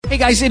Hey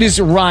guys, it is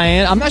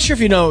Ryan. I'm not sure if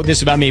you know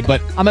this about me, but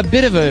I'm a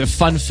bit of a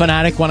fun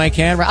fanatic when I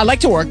can. I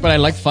like to work, but I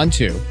like fun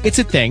too. It's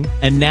a thing.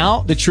 And now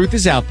the truth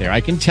is out there.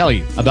 I can tell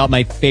you about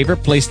my favorite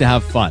place to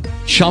have fun.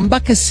 Chumba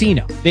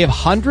Casino. They have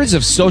hundreds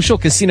of social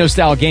casino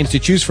style games to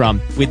choose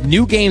from with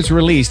new games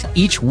released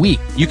each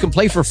week. You can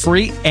play for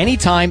free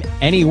anytime,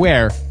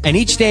 anywhere. And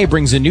each day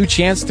brings a new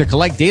chance to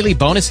collect daily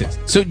bonuses.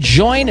 So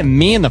join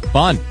me in the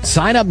fun.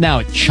 Sign up now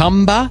at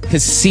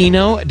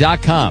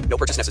ChumbaCasino.com. No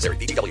purchase necessary.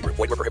 VGW Group.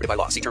 Void where prohibited by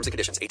law. See terms and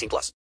conditions.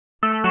 18+.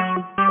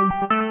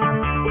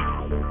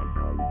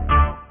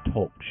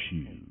 Talk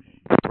shoes.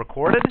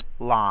 Recorded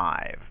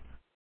live.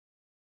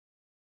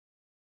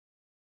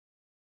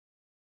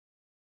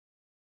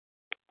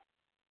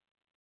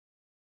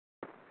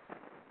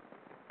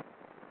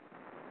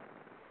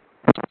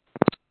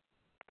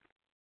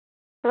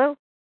 Hello?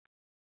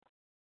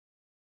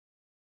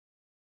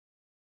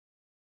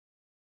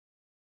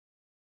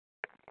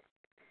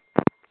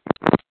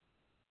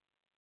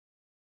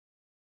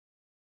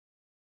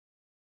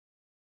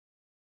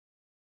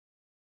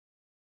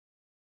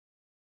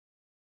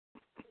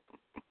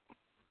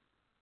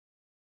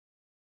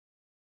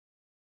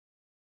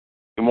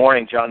 Good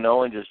morning. John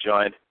Nolan just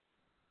joined.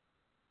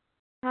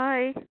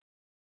 Hi.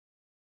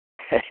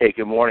 Hey,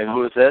 good morning.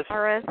 Who is this?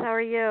 Doris, how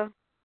are you?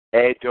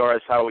 Hey,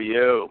 Doris, how are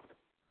you?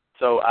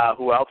 So,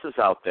 who else is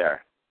out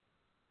there?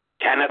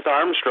 Kenneth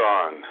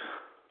Armstrong.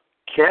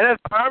 Kenneth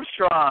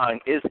Armstrong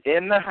is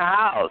in the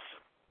house.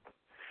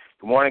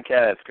 Good morning,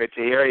 Kenneth. Great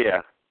to hear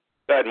you.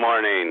 Good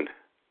morning.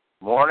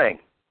 Morning.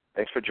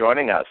 Thanks for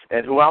joining us.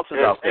 And who else is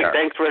out there?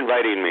 Thanks for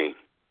inviting me.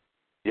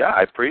 Yeah,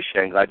 I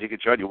appreciate it. I'm glad you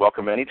could join. You're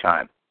welcome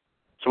anytime.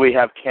 So we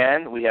have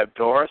Ken, we have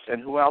Doris,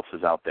 and who else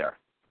is out there?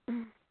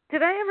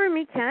 Did I ever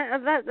meet Ken? I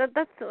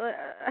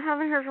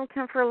haven't heard from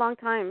Ken for a long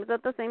time. Is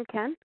that the same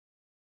Ken?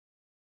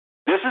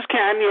 This is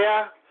Ken,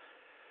 yeah.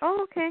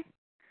 Oh, okay.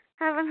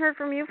 Haven't heard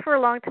from you for a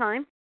long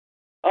time.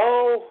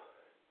 Oh,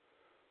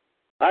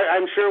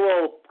 I'm sure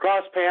we'll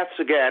cross paths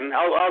again.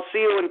 I'll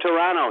see you in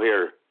Toronto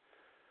here.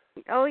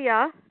 Oh,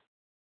 yeah?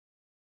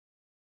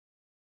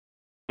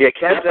 Yeah,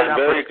 Ken's in I'm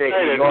very upstate New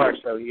excited. York,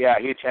 so yeah,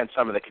 he attends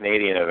some of the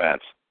Canadian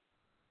events.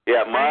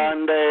 Yeah,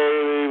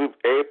 Monday,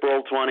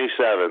 April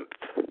 27th.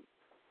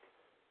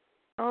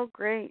 Oh,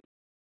 great.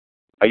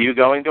 Are you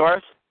going,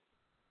 Doris?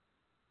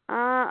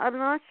 I'm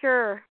not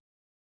sure.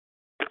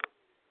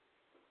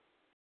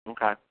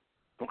 Okay.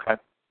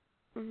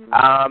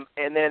 Mm-hmm.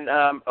 And then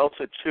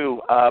also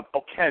too,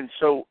 Ken.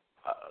 So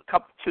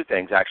two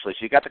things actually.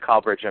 So you got the call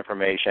bridge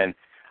information.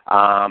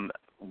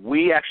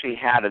 We actually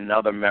had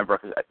another member.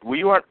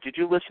 Did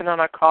you listen on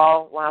our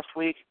call last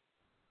week?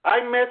 I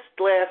missed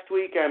last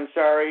week. I'm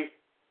sorry.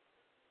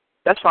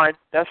 That's fine.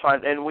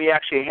 And we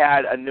actually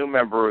had a new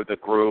member of the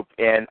group,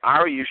 and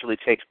Ari usually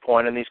takes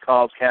point on these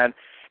calls, Ken,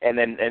 and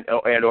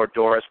or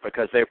Doris,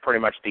 because they're pretty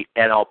much the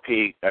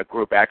NLP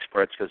group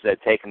experts because they've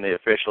taken the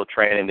official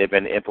training. They've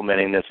been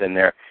implementing this in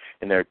their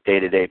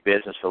day-to-day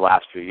business for the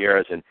last few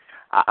years, and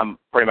I'm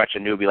pretty much a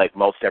newbie like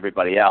most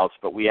everybody else,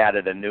 but we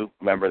added a new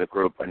member of the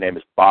group. Her name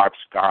is Barb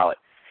Scarlett.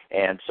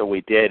 And so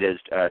we did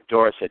is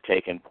Doris had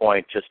taken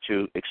point just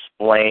to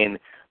explain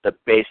the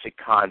basic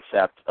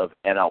concept of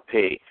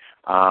NLP.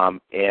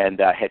 And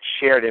had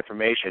shared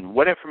information.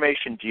 What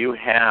information do you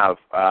have?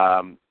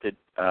 Did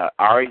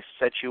Ari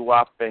set you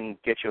up and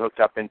get you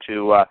hooked up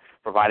into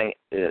providing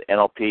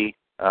NLP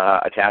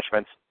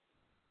attachments?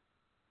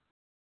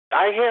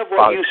 I have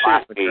what you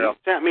sent me. You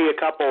sent me a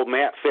couple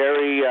Matt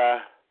Ferry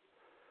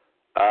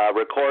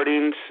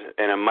recordings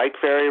and a Mike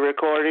Ferry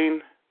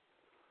recording.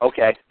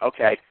 Okay.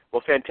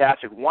 Well,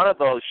 fantastic. One of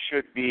those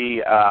should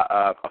be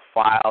a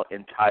file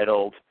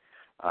entitled,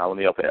 let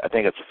me open it. I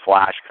think it's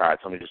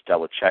flashcards. Let me just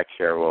double check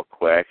here real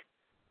quick.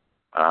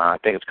 I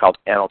think it's called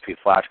NLP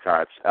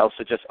flashcards.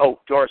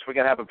 Doris, we're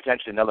going to have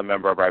potentially another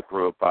member of our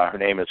group. Her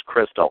name is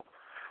Crystal.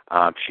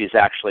 She's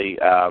actually,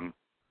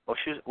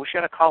 she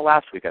had a call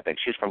last week, I think.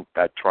 She's from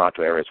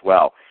Toronto area as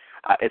well.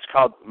 It's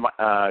called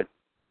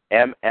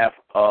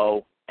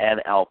MFO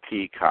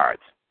NLP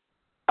cards.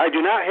 I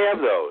do not have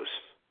those.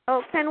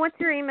 Oh, Ken, what's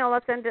your email?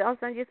 I'll send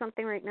you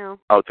something right now.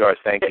 Oh, Doris,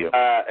 thank you.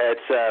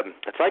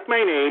 It's like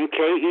my name,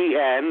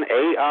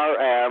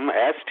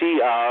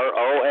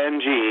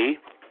 KenArmstrong.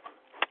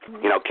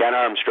 You know, Ken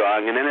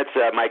Armstrong, and then it's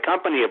my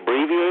company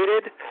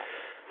abbreviated.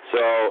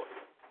 So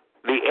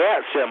the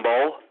 @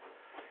 symbol,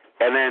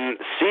 and then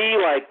C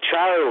like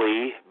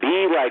Charlie,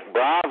 B like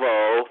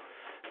Bravo,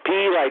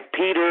 P like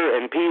Peter,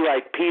 and P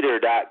like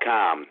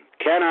Peter.com.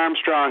 Ken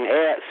Armstrong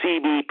 @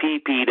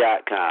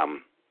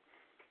 CBPP.com.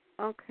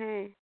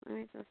 Okay. Let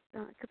me just,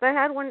 because I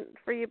had one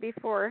for you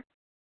before,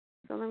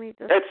 so let me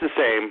just. It's the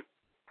same.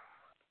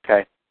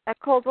 Okay. At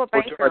Coldwell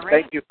Banker, Doris,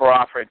 right? thank you for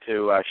offering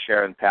to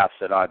share and pass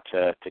it on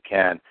to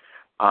Ken.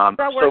 Does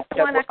that work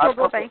one at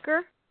Coldwell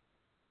Banker?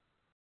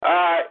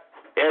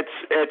 It's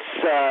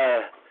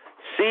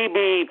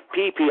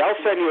CBPP. I'll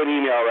send you an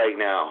email right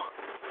now.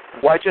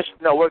 Well,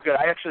 no, we're good.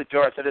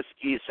 Doris, I just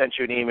sent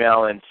you an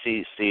email and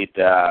CC'd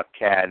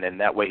Ken, and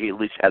that way he at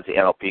least has the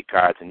NLP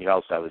cards, and you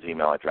also have his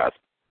email address.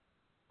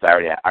 So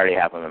I already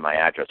have him in my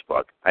address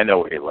book. I know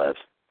where he lives.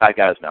 I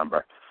got his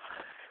number.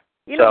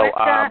 You know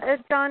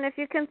what, John, if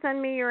you can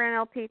send me your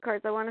NLP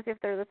cards, I want to see if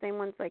they're the same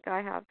ones like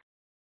I have.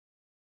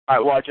 All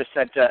right. Well, I just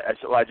sent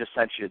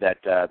you that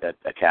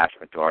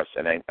attachment, Doris,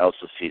 and I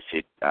also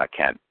CC'd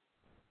Ken.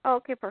 Oh,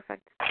 okay,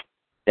 perfect.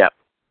 Yeah.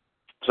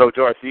 So,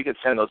 Doris, if you could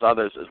send those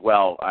others as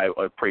well, I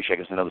would appreciate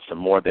it, because I know there's some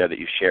more there that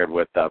you shared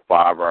with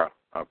Barb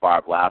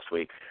last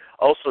week.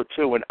 Also,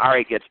 too, when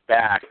Ari gets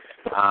back,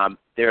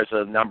 there's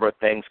a number of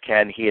things,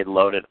 Ken, he had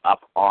loaded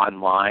up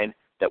online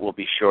that we'll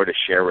be sure to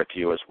share with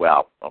you as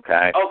well,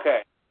 okay?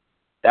 Okay.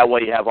 That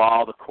way you have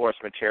all the course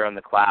material in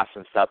the class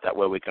and stuff. That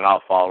way we can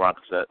all follow around,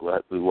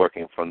 because we're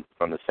working from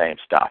the same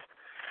stuff.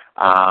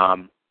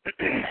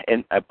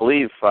 And I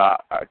believe,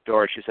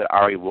 Doris, you said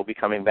Ari will be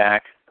coming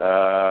back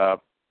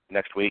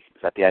next week.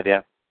 Is that the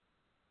idea?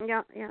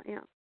 Yeah. All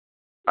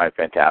right,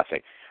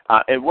 fantastic.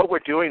 And what we're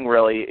doing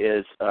really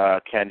is,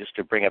 Ken, just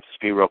to bring up to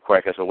speed real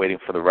quick as we're waiting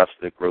for the rest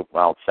of the group,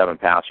 well, it's 7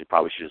 pounds, you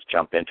probably should just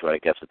jump into it, I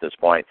guess, at this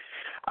point,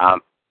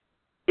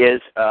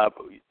 did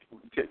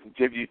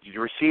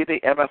you receive the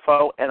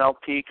MFO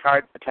NLP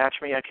card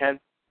attachment yet, Ken?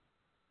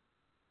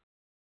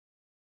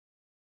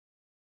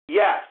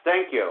 Yes,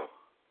 thank you.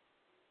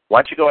 Why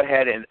don't you go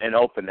ahead and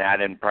open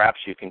that, and perhaps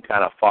you can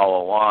kind of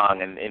follow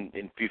along, and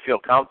if you feel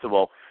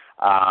comfortable,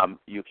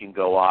 you can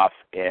go off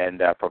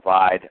and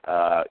provide,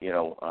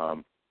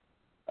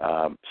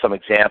 some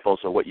examples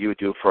of what you would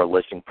do for a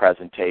listing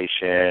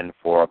presentation,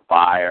 for a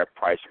buyer,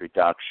 price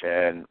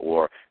reduction,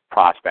 or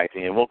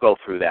prospecting, and we'll go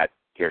through that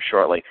here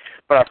shortly.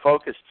 But our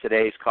focus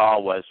today's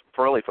call was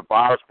really for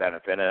Barb's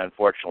benefit, and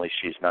unfortunately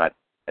she's not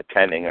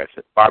attending.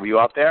 Barb, you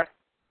out there?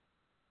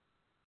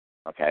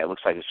 Okay, it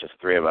looks like it's just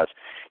 3 of us.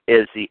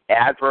 Is the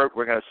adverb,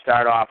 we're going to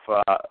start off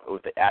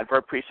with the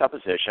adverb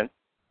presupposition,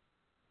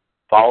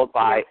 followed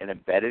by an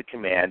embedded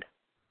command,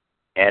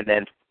 and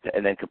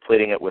then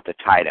completing it with a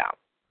tie-down.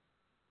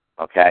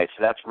 Okay,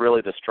 so that's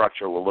really the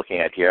structure we're looking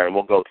at here, and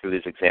we'll go through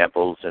these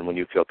examples, and when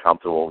you feel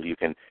comfortable,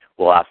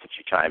 we'll ask that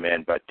you chime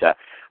in. But, all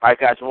right,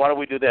 guys, so why don't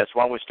we do this?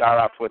 Why don't we start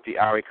off with the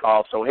Ari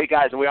call? So, hey,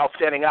 guys, are we all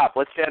standing up?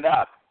 Let's stand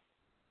up.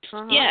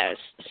 Yes,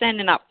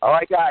 standing up. All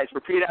right, guys,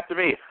 repeat after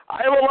me.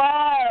 I am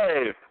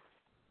alive.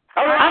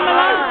 I'm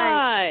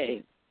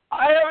alive.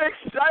 I am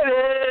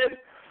excited.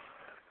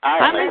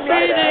 I'm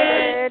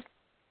excited.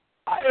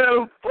 I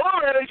am full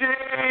of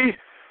energy.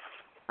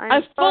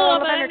 I'm full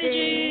of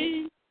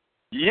energy.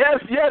 Yes.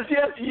 Yes.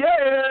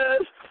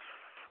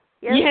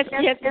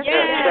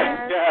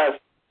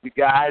 You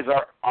guys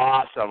are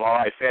awesome. All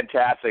right,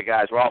 fantastic,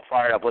 guys. We're all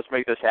fired up. Let's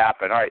make this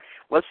happen. All right,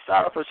 let's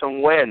start off with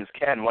some wins.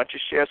 Ken, why don't you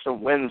share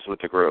some wins with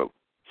the group?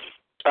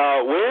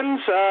 Wins,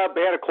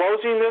 we had a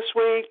closing this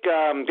week,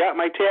 got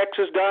my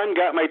taxes done,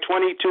 got my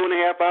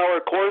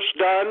 22.5-hour course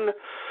done,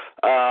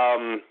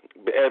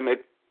 and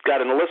got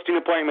an listing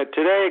appointment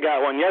today,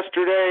 got one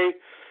yesterday.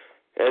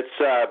 It's,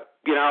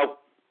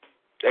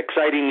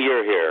 exciting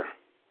year here.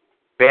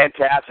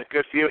 Fantastic.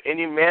 Good for you. And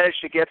you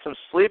managed to get some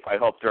sleep, I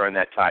hope, during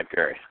that time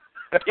period.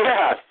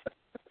 Yes.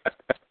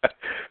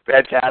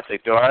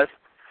 Fantastic. Doris?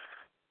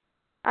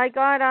 I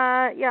got,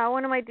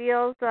 one of my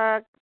deals,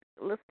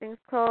 listings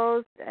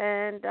closed,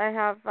 and I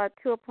have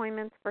 2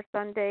 appointments for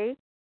Sunday.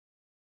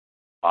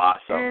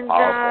 Awesome. And,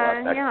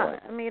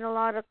 excellent. I made a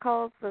lot of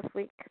calls this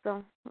week,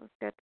 so it was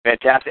good.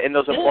 Fantastic. And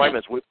those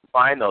appointments, where'd you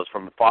find those?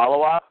 From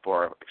follow-up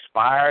or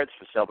expireds,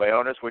 for sale by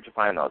owners? Where'd you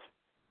find those?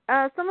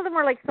 Some of them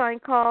were like sign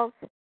calls.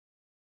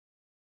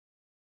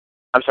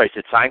 I'm sorry,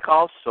 you said sign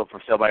calls? So for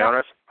sale by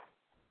owners?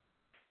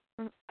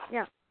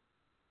 Yeah.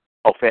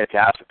 Oh,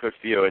 fantastic. Good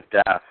for you. And,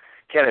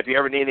 Ken, if you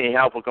ever need any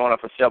help with going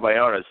up for sale by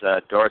owners,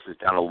 Doris has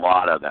done a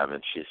lot of them,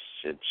 and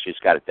she's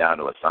got it down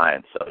to a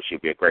science, so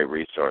she'd be a great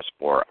resource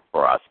for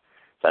us.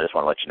 So I just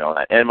want to let you know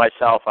that. And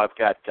myself, I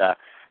got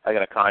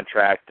a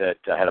contract that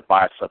had a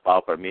buyer slip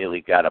out, but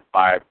immediately got a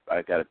buyer.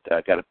 I got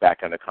it back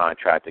under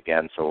contract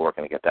again, so we're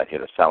working to get that here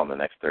to sell in the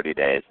next 30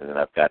 days. And then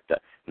I've got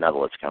another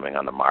that's coming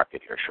on the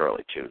market here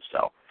shortly too.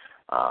 So,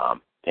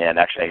 and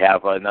actually I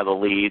have another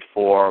lead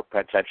for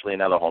potentially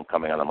another home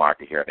coming on the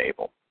market here in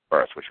April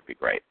 1st, which would be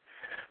great.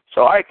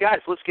 So, all right, guys,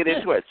 let's get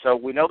into it. So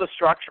we know the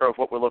structure of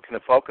what we're looking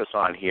to focus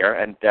on here.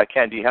 And,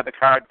 Ken, do you have the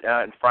card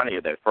in front of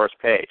you, the first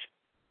page?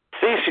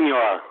 Si,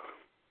 senor.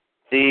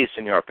 Si,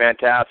 senor.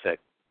 Fantastic.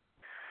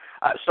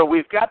 So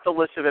we've got the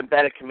list of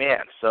embedded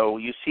commands. So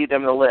you see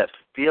them in the list.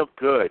 Feel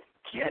good.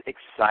 Get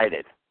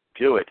excited.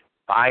 Do it.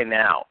 Buy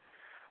now.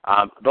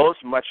 Those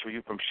much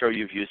I'm sure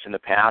you've used in the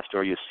past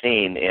or you've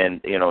seen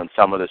in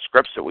some of the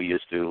scripts that we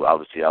used to,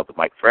 obviously, the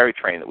Mike Ferry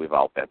training that we've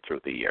all been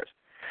through the years.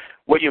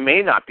 What you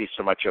may not be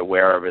so much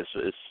aware of is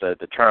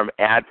the term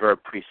adverb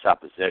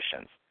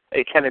presuppositions.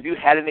 Hey, Ken, have you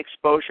had any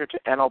exposure to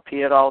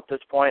NLP at all at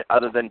this point,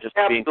 other than just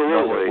being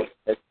familiar with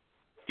it?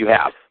 You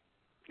have?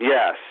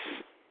 Yes.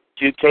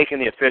 So you've taken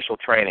the official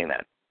training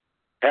then?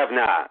 Have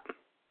not.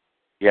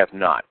 You have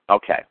not.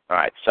 Okay. All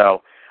right.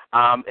 So,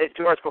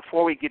 Doris,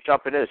 before we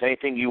jump into this,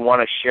 anything you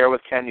want to share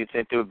with Ken you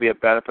think there would be a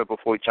benefit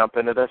before we jump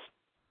into this?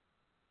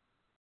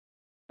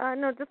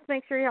 No, just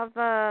make sure you have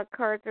the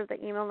cards or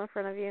the email in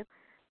front of you.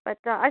 But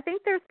I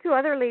think there's 2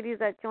 other ladies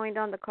that joined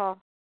on the call.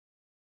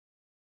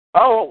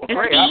 Oh,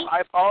 great.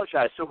 I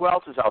apologize. So who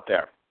else is out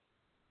there?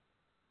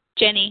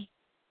 Jenny.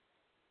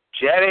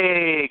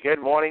 Jenny. Good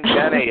morning,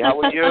 Jenny. How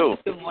are you?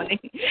 Good morning.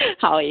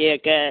 How are you?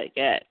 Good.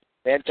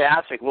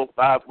 Fantastic. Well,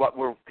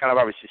 we're kind of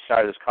obviously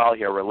started this call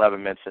here. We're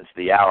 11 minutes into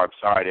the hour. I'm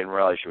sorry I didn't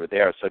realize you were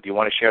there. So do you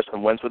want to share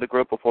some wins with the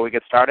group before we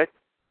get started?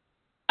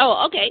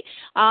 Oh, okay.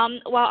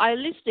 Well, I'm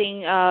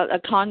listing a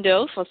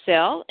condo for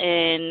sale,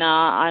 and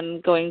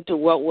I'm going to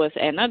work with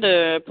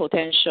another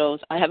potential.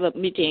 I have a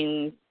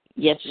meeting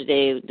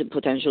yesterday with the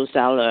potential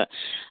seller,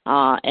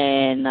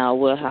 and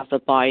we'll have a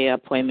buyer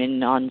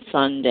appointment on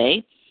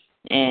Sunday.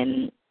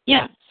 And,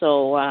 yeah,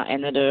 so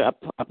another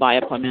buyer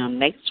appointment on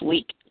next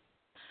week.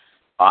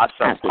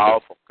 Awesome.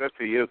 Powerful. Good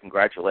for you.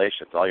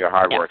 Congratulations. All your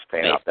hard work's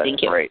paying off. That's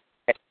great.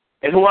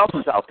 And who else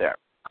is out there?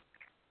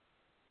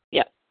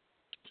 Yeah.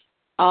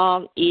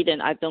 Eden.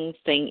 I don't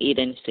think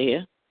Eden's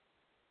here.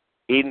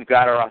 Eden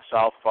got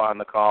herself on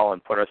the call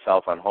and put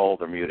herself on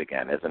hold or mute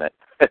again, isn't it?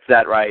 Is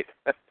that right?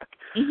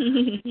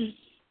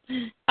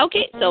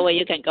 Okay, so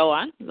you can go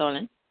on,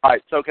 Lauren. All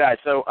right, so guys,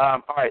 so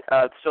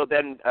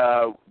then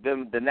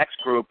the next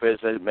group, as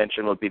I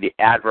mentioned, would be the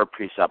adverb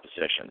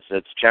presuppositions.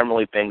 It's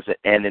generally things that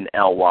end in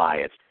ly.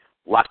 It's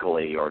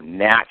luckily or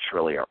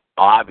naturally or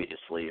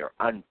obviously or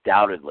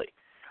undoubtedly,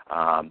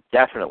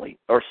 definitely,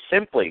 or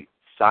simply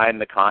sign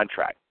the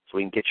contract so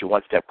we can get you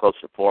one step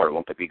closer forward.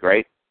 Won't that be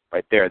great?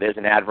 Right there. There's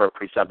an adverb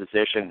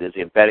presupposition. There's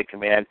the embedded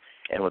command,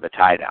 and with a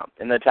tie down.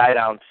 And the tie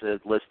down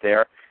list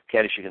there,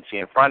 Ken, as you can see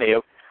in front of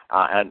you,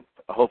 and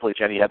hopefully,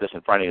 Jenny, you have this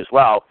in front of you as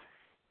well.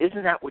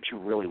 Isn't that what you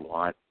really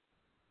want?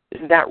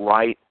 Isn't that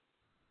right?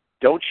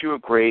 Don't you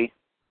agree?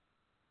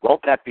 Won't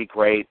that be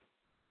great?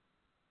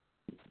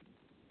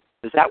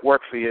 Does that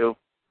work for you?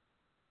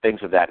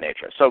 Things of that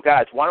nature. So,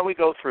 guys, why don't we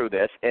go through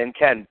this? And,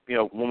 Ken,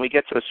 when we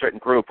get to a certain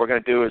group, we're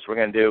going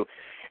to do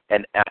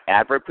an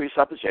adverb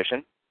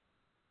presupposition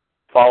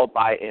followed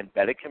by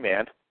embedded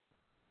command,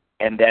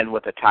 and then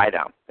with a tie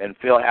down. And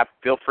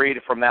feel free to,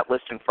 from that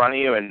list in front of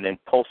you, and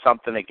pull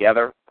something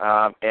together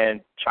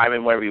and chime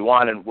in wherever you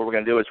want. And what we're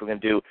going to do is we're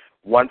going to do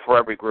one for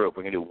every group.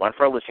 We're going to do one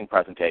for a listing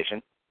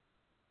presentation.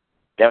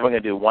 Then we're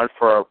going to do one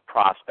for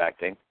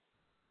prospecting,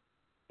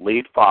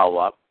 lead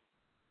follow-up,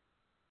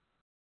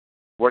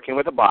 working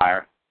with a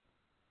buyer,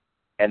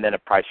 and then a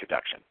price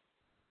reduction.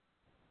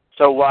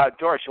 So,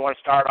 Doris, you want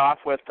to start off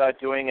with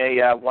doing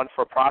a one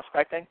for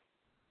prospecting?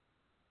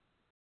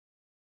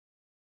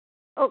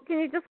 Oh, can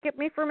you just skip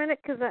me for a minute?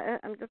 Because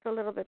I'm just a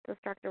little bit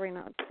distracted right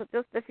now. So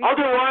just if you I'll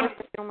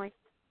do one.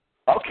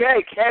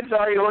 Okay, Ken's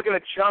already looking to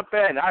jump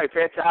in. All right,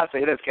 fantastic.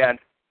 Hit us, Ken.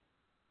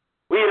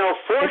 Well,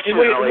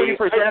 fortunately,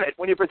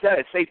 when you present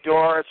it, say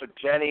Doris or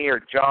Jenny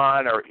or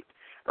John or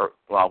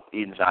well,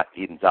 Eden's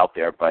out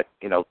there, but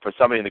for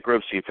somebody in the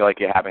group, so you feel like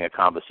you're having a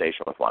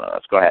conversation with one of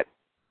us. Go ahead.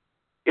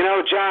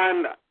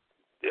 John,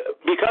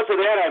 because of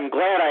that, I'm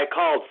glad I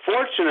called.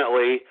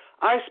 Fortunately,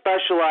 I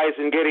specialize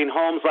in getting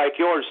homes like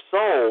yours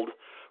sold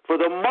for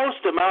the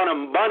most amount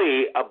of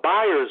money a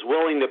buyer is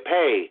willing to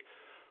pay.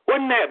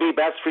 Wouldn't that be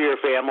best for your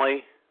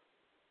family?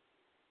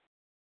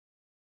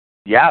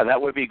 Yeah,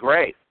 that would be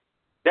great.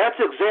 That's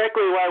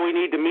exactly why we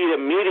need to meet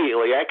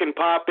immediately. I can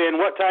pop in.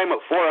 What time at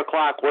 4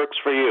 o'clock works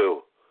for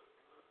you?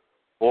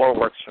 4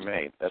 works for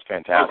me. That's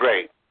fantastic. Oh,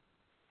 great.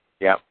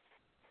 Yeah.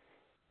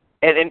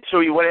 And so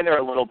you went in there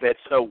a little bit.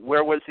 So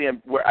where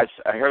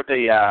I heard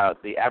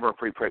the adverb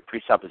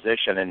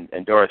presupposition,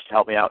 and Doris,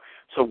 help me out.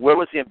 So where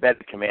was the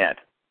embedded command?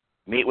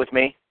 Meet with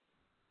me?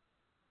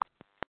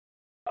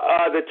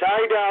 The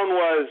tie down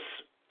was,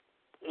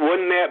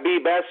 wouldn't that be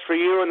best for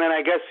you? And then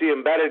I guess the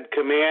embedded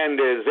command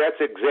is, that's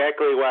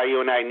exactly why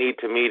you and I need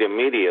to meet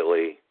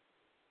immediately.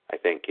 I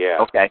think, yeah.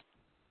 Okay.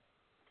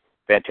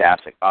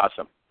 Fantastic.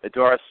 Awesome.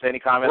 Doris, any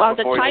comments? Well,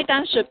 the tie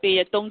down should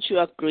be, don't you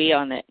agree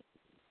on it?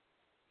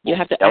 You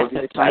have to ask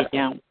the tie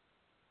down.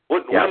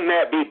 Wouldn't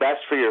that be best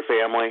for your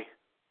family?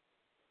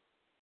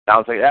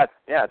 Sounds like that.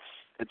 Yeah,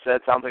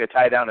 it sounds like a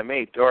tie down to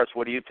me. Doris,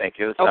 what do you think?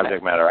 You're the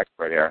subject matter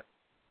expert here.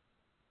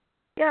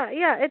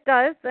 Yeah, it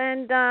does,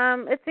 and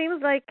it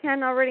seems like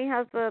Ken already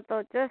has the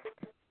gist.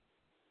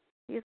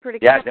 He's pretty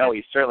good. Yeah, no,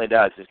 he certainly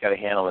does. He's got to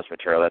handle this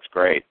material. That's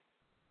great.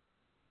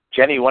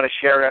 Jenny, you want to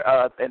share?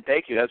 And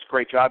thank you. That's a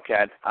great job,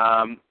 Ken.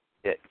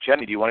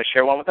 Jenny, do you want to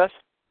share one with us?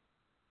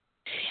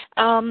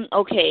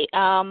 Okay.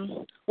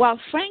 Well,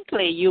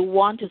 frankly, you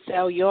want to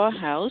sell your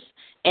house,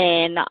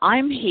 and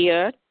I'm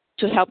here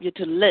to help you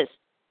to list.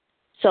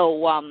 So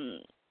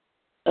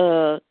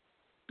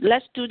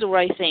let's do the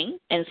right thing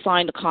and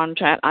sign the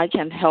contract. I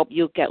can help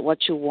you get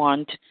what you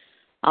want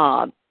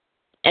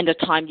and the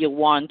time you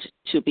want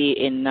to be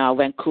in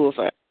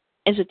Vancouver.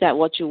 Isn't that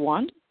what you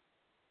want?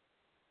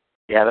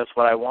 Yeah, that's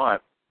what I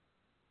want.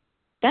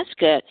 That's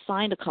good.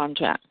 Sign the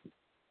contract.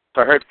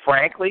 So I heard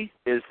frankly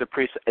is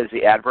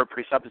the adverb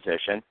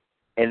presupposition,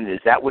 and is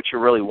that what you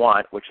really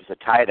want, which is a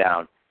tie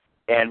down?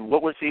 And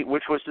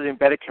which was the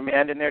embedded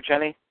command in there,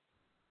 Jenny?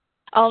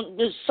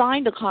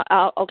 Sign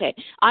the okay.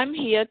 I'm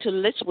here to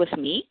list with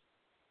me.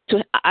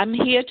 I'm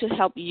here to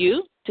help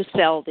you to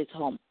sell this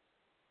home.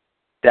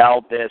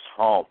 Sell this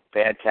home.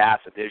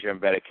 Fantastic. There's your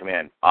embedded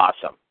command.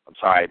 Awesome. I'm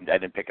sorry, I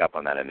didn't pick up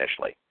on that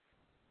initially.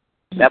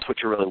 That's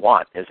what you really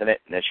want, isn't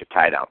it? And that's your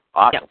tie down.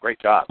 Awesome. Great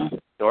job.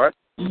 Doris?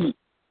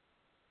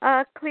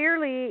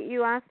 Clearly,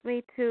 you asked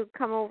me to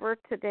come over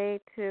today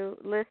to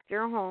list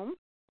your home.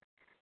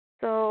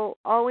 So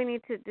all we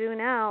need to do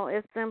now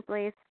is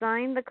simply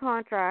sign the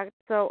contract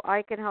so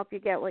I can help you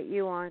get what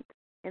you want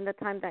in the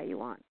time that you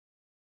want.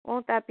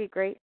 Won't that be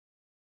great?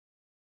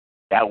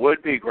 That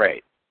would be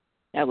great.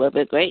 That would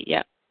be great,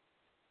 yeah.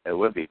 It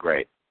would be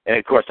great. And,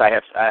 of course,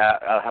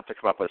 I'll have to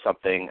come up with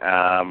something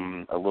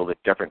a little bit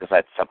different because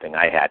that's something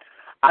I had.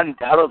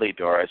 Undoubtedly,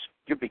 Doris,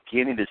 you're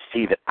beginning to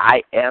see that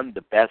I am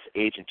the best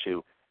agent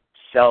to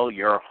sell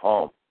your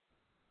home.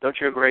 Don't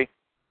you agree?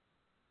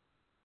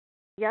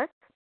 Yes.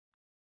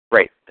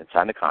 Great. Then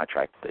sign the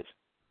contract, please.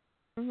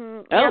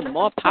 Mm-hmm. Oh, yeah,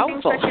 more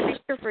powerful. Second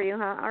nature for you,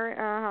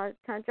 huh,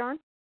 John?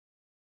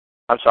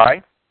 I'm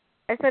sorry?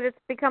 I said it's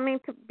becoming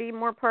to be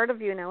more part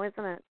of you now,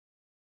 isn't it?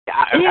 Yeah,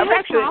 I'm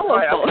actually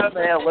powerful. I'm kind of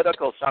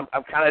analytical, so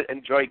I'm kind of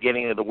enjoy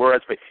getting into the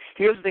words. But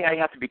here's the thing I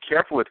have to be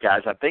careful with,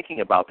 guys. I'm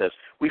thinking about this.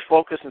 We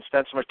focus and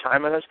spend so much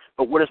time on this,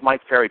 but what does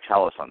Mike Ferry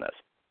tell us on this?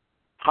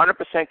 100%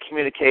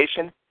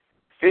 communication,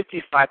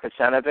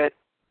 55% of it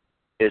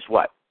is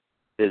what?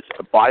 Is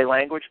body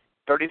language,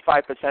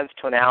 35% is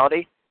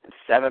tonality, and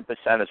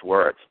 7% is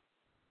words.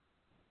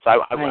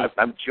 So I'm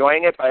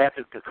enjoying it, but I have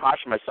to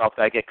caution myself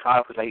that I get caught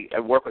up because I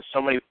work with so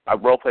many, I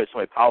role play with so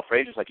many powerful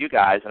agents like you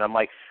guys, and I'm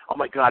like, oh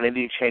my God, I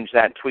need to change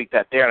that and tweak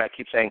that there. And I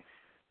keep saying,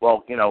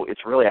 well,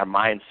 it's really our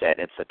mindset.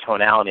 It's the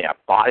tonality, our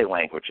body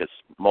language. It's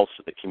most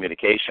of the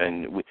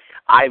communication.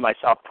 I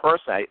myself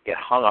personally, I get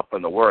hung up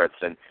on the words,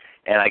 and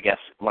I guess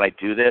when I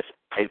do this,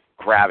 I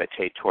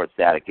gravitate towards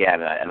that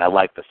again, and I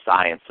like the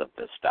science of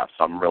this stuff.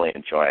 So I'm really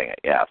enjoying it.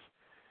 Yes.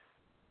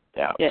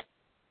 Yeah.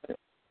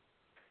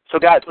 So,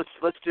 guys,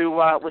 let's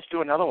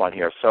do another one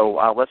here.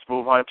 So let's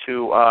move on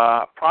to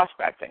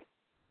prospecting.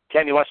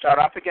 Ken, you want to start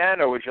off again,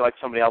 or would you like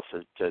somebody else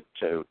to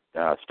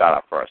start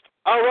off first?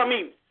 Oh, let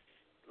me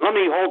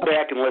hold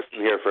back and listen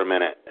here for a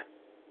minute.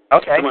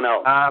 Okay. Someone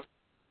else.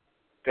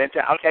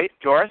 Fantastic. Okay,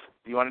 Doris,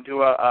 do you want to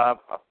do a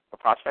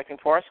prospecting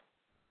for us?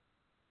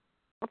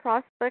 A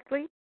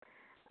prospecting?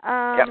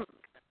 Yep.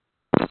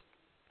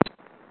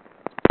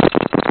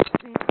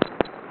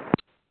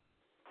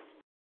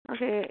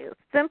 Okay,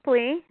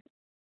 simply,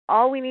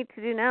 all we need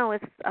to do now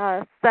is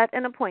set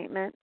an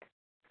appointment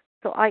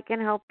so I can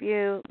help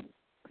you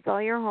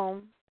sell your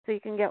home so you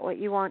can get what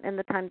you want in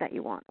the time that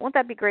you want. Won't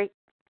that be great?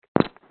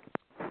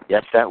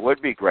 Yes, that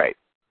would be great.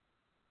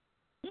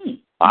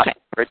 Okay. Awesome.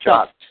 Great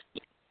job.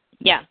 So,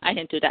 yeah, I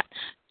can do that.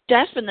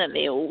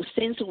 Definitely,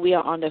 since we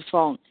are on the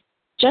phone,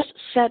 just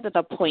set an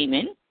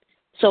appointment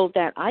so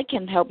that I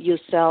can help you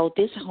sell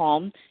this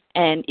home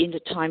and in the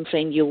time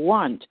frame you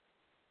want.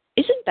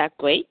 Isn't that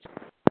great?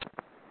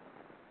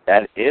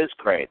 That is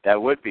great.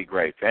 That would be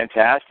great.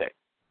 Fantastic.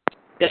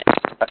 Good.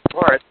 Of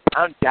course,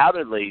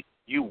 undoubtedly,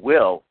 you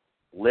will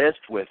list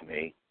with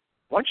me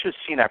once you've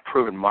seen our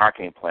proven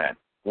marketing plan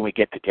when we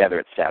get together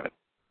at 7.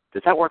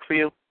 Does that work for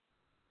you?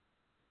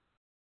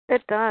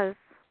 It does.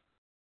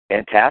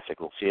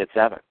 Fantastic. We'll see you at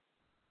 7.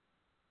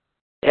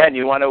 Ken,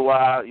 you want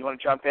to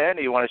jump in,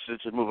 or you want us to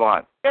just move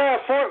on? Yeah,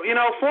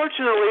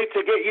 fortunately,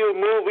 to get you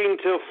moving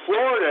to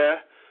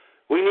Florida,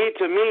 we need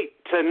to meet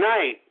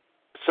tonight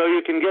so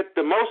you can get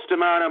the most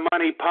amount of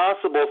money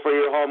possible for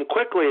your home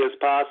quickly as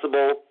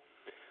possible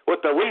with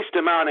the least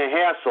amount of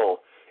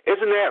hassle.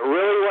 Isn't that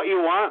really what you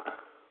want?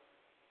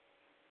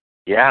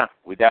 Yeah,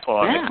 we definitely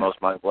want to get the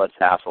most money, less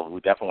hassle.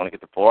 We definitely want to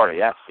get to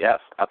Florida. Yes,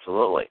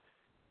 absolutely.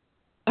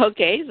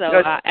 Okay, so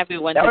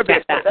everyone that would be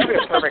that.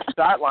 a perfect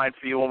start line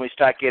for you when we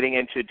start getting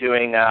into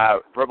doing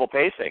verbal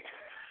pacing.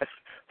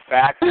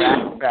 Fact,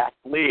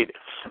 lead.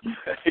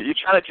 You're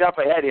trying to jump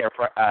ahead here,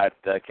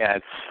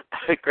 Ken.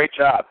 Great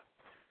job.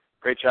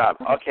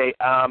 Okay,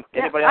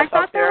 anybody else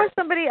out there?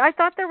 I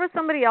thought there was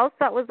somebody else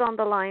that was on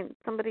the line.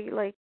 Somebody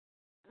like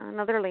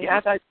another lady.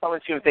 Yeah, I probably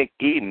seem to think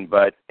Eden,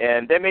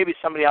 and there may be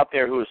somebody out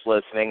there who is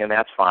listening, and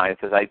that's fine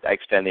because I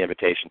extend the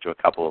invitation to a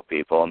couple of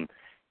people,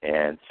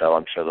 and so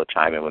I'm sure they'll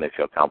chime in when they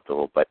feel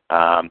comfortable. But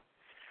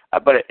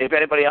if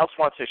anybody else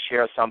wants to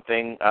share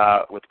something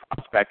with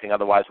prospecting,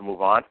 otherwise we'll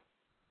move on.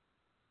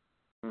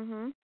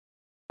 Mhm.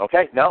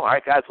 Okay. No. All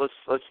right, guys. Let's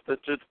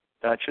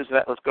choose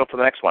that. Let's go for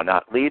the next one.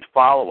 Lead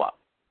follow-up.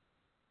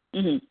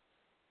 Mhm.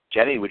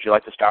 Jenny, would you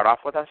like to start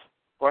off with us,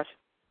 of course?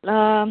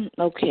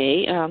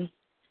 Okay.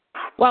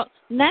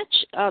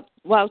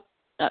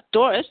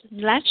 Doris,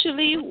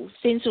 naturally,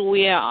 since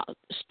we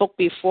spoke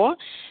before,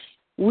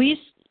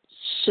 we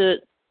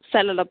should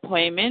set an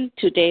appointment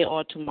today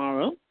or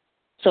tomorrow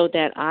so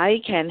that I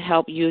can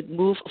help you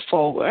move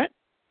forward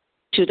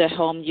to the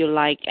home you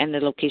like and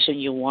the location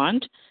you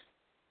want.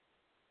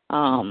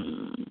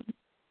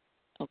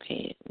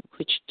 Okay,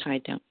 which tie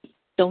down?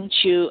 Don't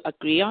you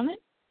agree on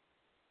it?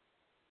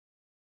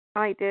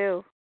 I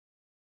do.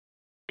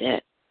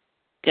 Good.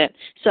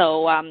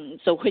 So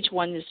which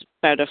one is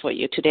better for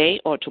you, today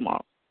or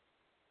tomorrow?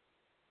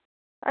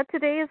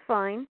 Today is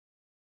fine.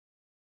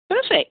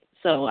 Perfect.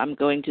 So I'm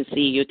going to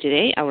see you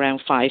today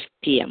around 5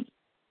 p.m.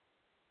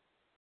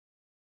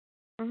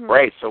 Mm-hmm.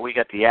 Great. So we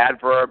got the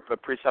adverb, the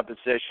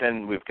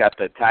presupposition. We've got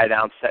the tie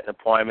down, set an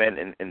appointment,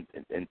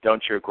 and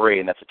don't you agree?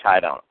 And that's a tie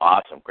down.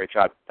 Awesome. Great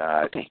job,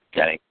 Okay.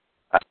 Jenny.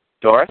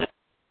 Doris?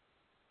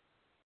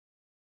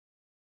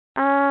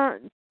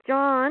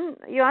 John,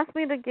 you asked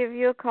me to give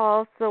you a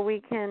call so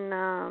we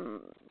can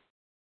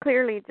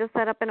clearly just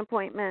set up an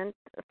appointment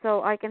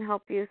so I can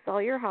help you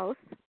sell your house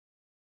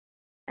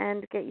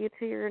and get you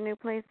to your new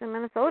place in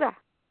Minnesota.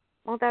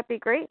 Won't that be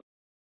great?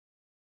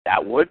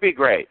 That would be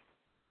great.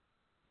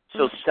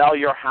 So sell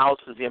your house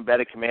is the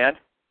embedded command?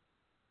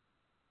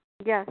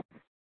 Yes.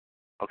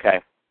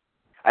 Okay.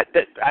 I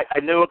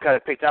knew it kind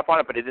of picked up on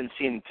it, but it didn't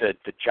seem to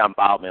jump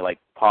out at me, like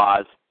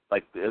pause.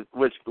 Like,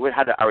 we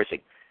had to always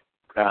say,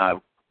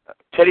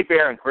 teddy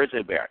bear and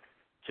grizzly bear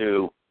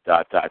to ...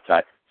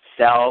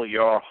 sell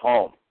your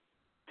home.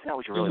 Is that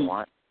what you really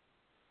want?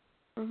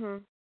 Mm-hmm.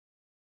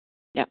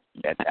 Yep.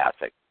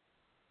 Fantastic.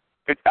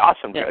 Good,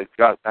 awesome. Yeah.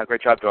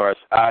 Great job, Doris.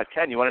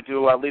 Ken, you want to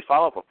do lead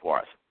follow-up for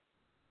us?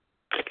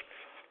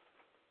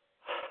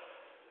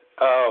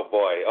 Oh,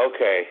 boy.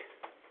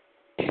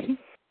 Okay.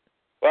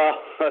 Well,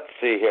 let's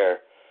see here.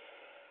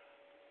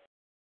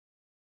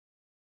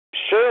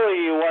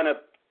 Surely you want to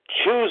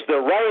choose the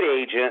right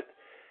agent.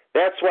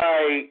 That's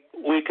why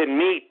we can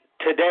meet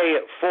today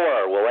at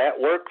 4. Will that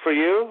work for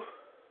you?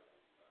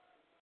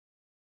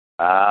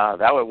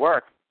 That would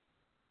work.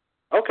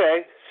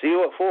 Okay. See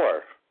you at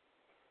 4.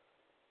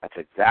 That's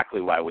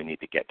exactly why we need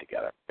to get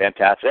together.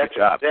 Fantastic. Good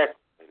job.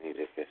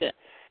 Yeah.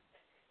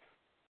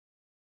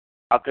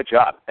 Oh, good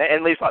job.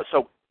 And Lisa,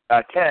 so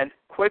Ken,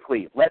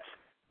 quickly, let's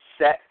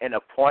set an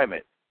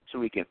appointment so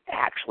we can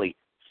actually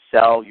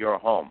sell your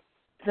home.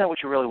 Isn't that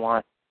what you really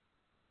want?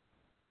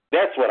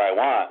 That's what I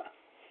want.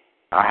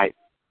 All right.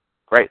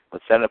 Great.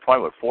 Let's set an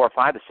appointment. 4 or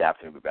 5 this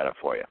afternoon would be better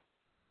for you.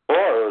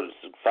 4 is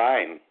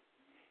fine.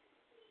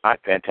 All right,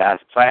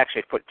 fantastic. So I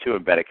actually put 2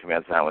 embedded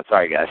commands on that one.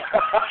 Sorry, guys.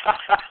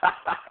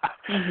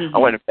 I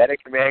went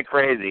embedded command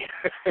crazy.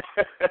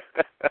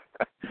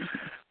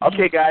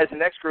 Okay, guys, the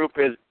next group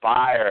is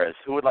buyers.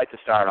 Who would like to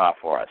start off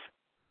for us?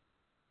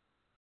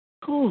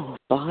 Oh,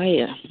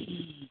 buyer.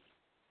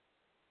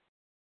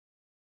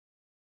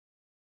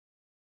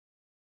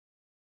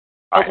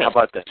 All right, Okay. how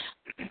about this?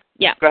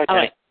 Yeah. Go ahead, all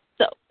Jenny. right.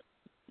 So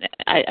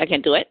I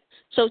can do it.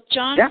 So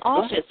John, Yeah,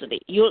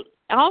 obviously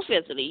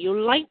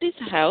you like this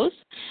house,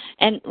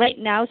 and right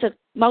now it's a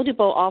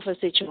multiple offer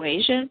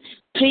situation.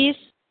 Please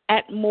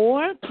add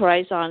more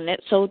price on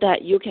it so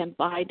that you can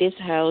buy this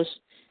house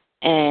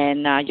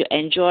and you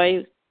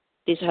enjoy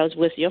this house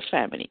with your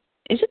family.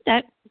 Isn't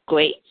that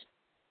great?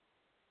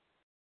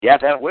 Yeah,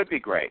 that would be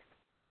great.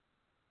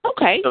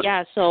 Okay.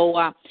 Yeah. So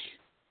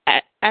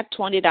add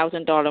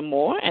 $20,000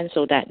 more, and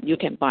so that you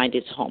can buy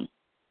this home.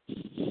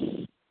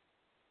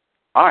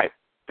 All right,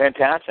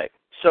 fantastic.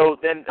 So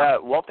then,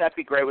 won't that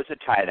be great with a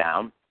tie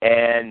down?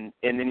 And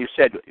then you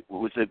said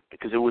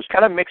because it was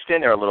kind of mixed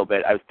in there a little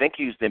bit. I think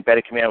you used the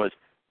embedded command was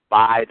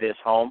buy this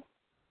home.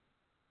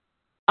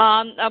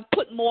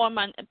 Put more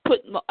money.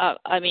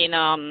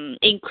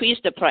 Increase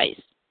the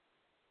price.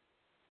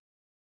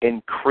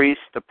 Increase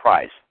the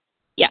price.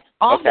 Yeah,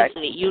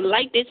 obviously Okay. you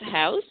like this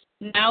house.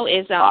 Now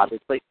is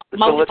Obviously,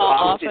 multiple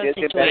offer it is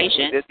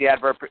situation. It is the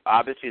adverb.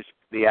 Obviously, it's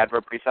the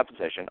adverb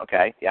presupposition.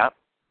 Okay, yeah.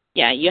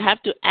 Yeah, you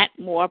have to add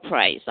more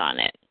price on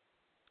it.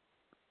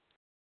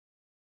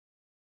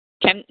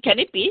 Can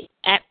it be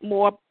add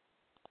more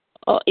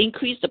or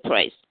increase the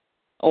price,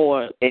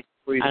 or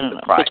Increase I don't the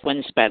know price. which one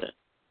is better?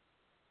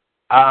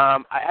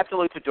 I have to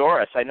look to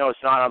Doris. I know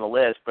it's not on the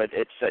list, but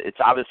it's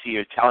obviously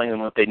you're telling them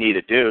what they need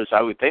to do. So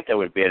I would think that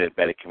would be an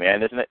embedded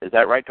command, isn't it? Is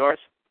that right, Doris?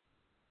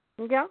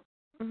 Yeah.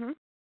 Mhm.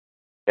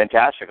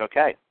 Fantastic.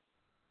 Okay.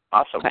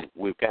 Awesome. Okay.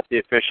 We've got the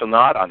official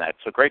nod on that.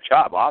 So great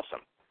job.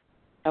 Awesome.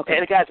 Okay.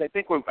 And guys, I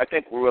think we're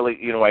really,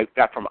 I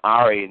got from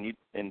Ari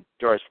and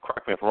Doris,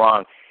 correct me if I'm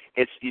wrong.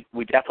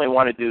 We definitely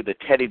want to do the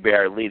teddy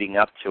bear leading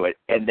up to it,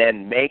 and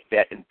then make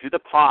that and do the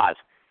pause,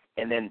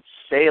 and then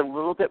say a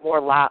little bit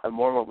more loud,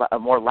 more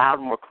loud,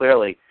 and more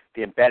clearly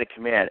the embedded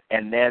command,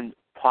 and then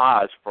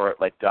pause for it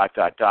like ...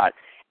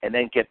 and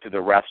then get to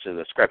the rest of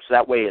the script. So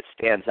that way it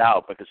stands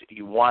out because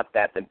you want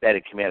that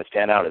embedded command to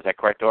stand out. Is that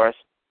correct, Doris?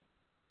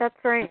 That's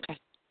right. Okay.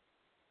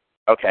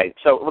 Okay.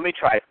 So let me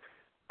try.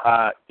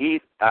 Not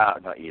Eden.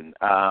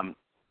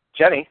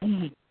 Jenny.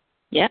 Mm-hmm.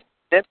 Yeah.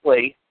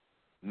 Simply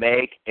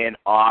make an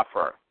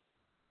offer.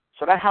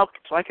 So I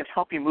can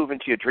help you move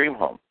into your dream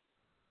home.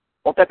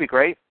 Won't that be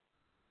great?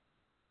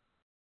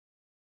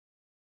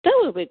 That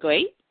would be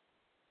great.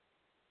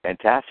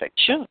 Fantastic.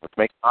 Sure. Let's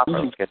make an offer.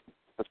 Mm-hmm.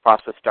 Let's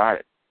process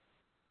started.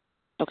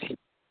 Okay.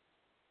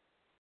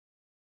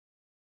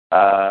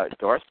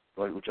 Doris,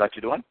 would you like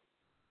to do one?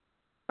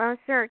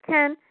 Sure.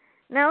 Ken,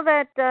 now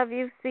that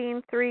you've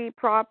seen 3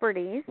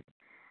 properties,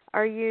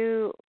 are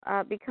you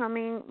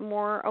becoming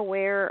more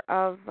aware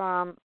of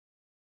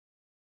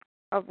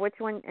which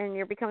one, and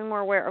you're becoming more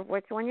aware of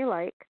which one you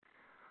like?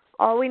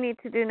 All we need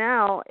to do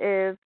now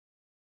is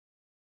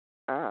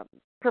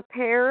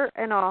prepare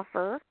an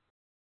offer,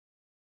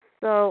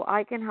 so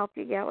I can help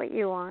you get what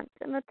you want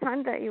in the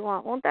time that you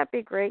want. Won't that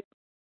be great?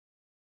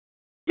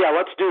 Yeah,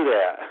 let's do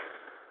that.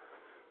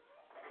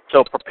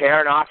 So prepare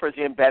an offer is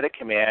the embedded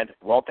command.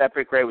 Won't that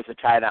be great was the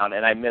tie down.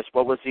 And I missed,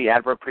 what was the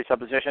adverb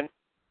presupposition?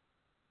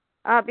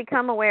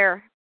 Become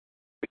aware.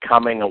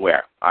 Becoming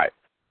aware. All right.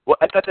 Well,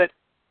 I thought that,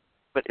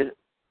 but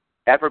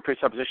adverb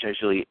presupposition is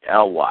usually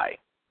ly.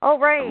 Oh,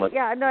 right.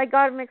 Yeah, no, I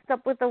got it mixed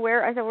up with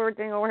aware. I thought we were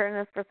doing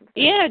awareness presupposition.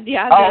 Yeah, the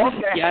other. Oh,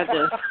 okay. The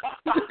other.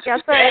 Yeah,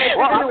 sorry.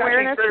 Well, I'm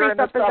awareness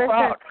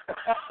presupposition.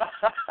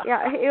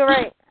 Yeah, you're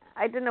right.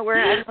 I didn't aware.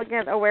 I was looking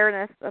at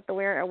awareness at the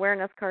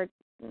awareness card.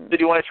 So do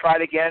you want to try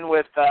it again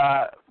with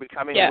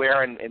becoming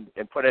aware and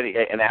put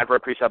an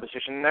adverb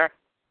presupposition in there?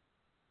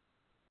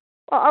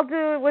 Well, I'll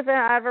do it with an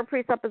adverb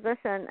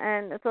presupposition,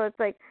 and so it's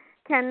like,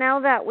 Ken, now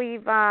that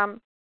we've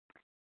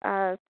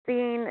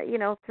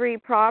seen, 3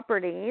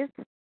 properties,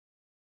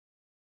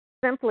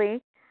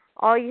 simply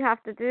all you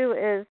have to do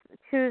is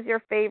choose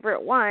your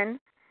favorite one,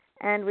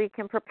 and we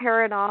can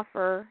prepare an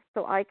offer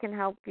so I can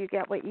help you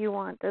get what you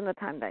want in the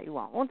time that you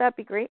want. Won't that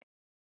be great?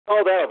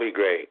 Oh, that'll be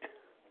great.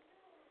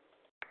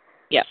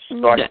 Yeah.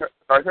 So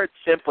I heard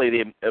simply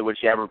which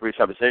the adverb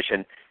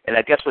presupposition, and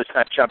I guess what's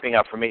kind of jumping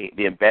up for me,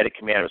 the embedded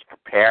command was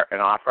prepare an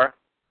offer.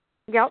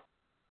 Yep.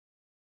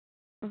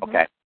 Mm-hmm.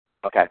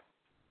 Okay.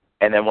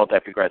 And then won't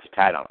that be great as a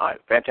tie down? All right,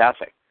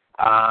 fantastic.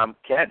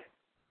 Ken?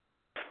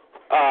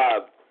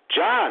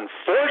 John,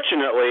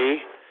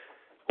 fortunately,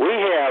 we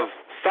have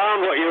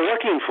found what you're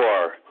looking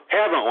for,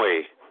 haven't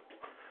we?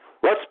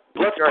 Let's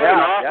put an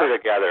offer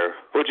together.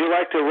 Would you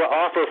like to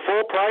offer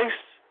full price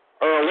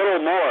or a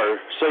little more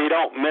so you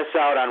don't miss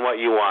out on what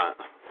you want?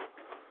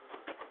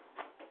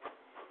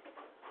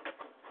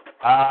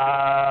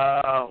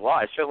 Well,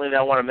 I certainly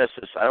don't want to miss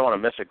this. I don't want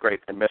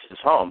to miss this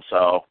home.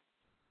 So.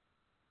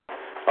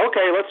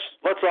 Okay,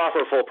 let's offer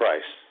full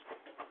price.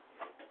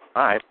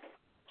 All right.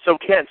 So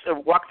Ken,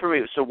 walk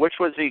through. So which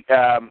was the?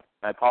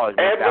 I apologize.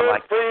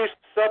 Adverb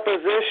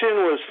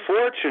presupposition was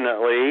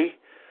fortunately.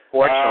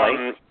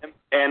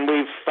 And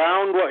we've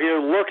found what you're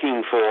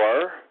looking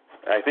for,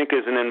 I think,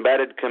 is an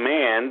embedded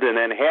command, and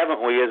then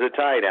haven't we is a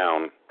tie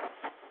down.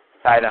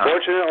 Tie down.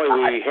 Fortunately,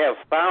 we have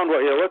found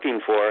what you're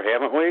looking for,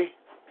 haven't we?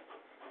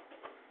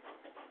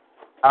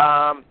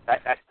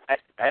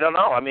 I don't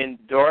know. I mean,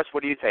 Doris,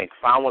 what do you think?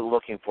 Found what we're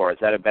looking for. Is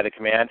that embedded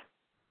command?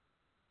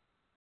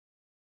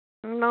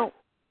 No.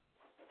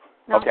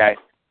 Okay.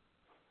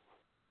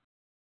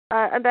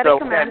 Embedded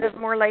command is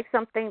more like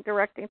something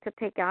directing to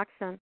take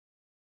action.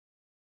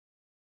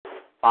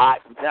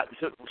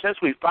 Since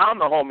we found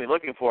the home you're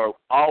looking for,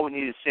 all we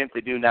need to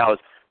simply do now is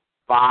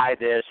buy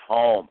this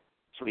home,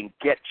 so we can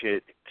get you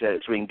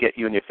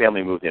and your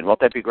family moved in. Won't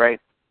that be great?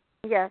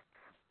 Yes,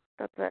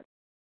 that's it.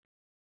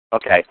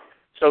 Okay.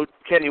 So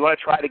Ken, you want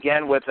to try it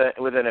again with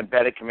an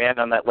embedded command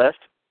on that list?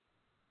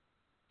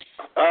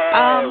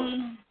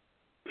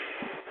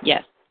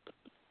 Yes.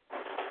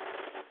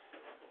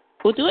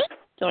 Who do it?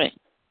 Sorry,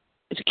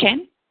 is it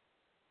Ken?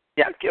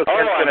 Yeah. Okay.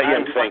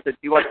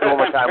 You want to do one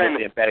more time with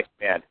the embedded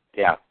command?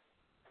 Yeah.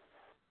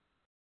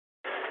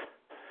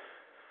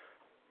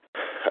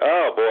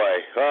 Oh,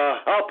 boy.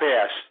 I'll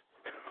pass.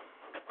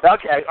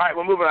 Okay. All right.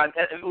 We're moving on.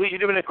 You're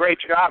doing a great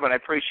job, and I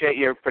appreciate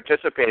your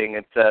participating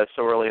so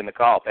early in the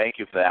call. Thank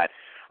you for that.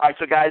 All right.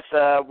 So, guys,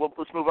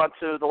 let's move on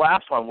to the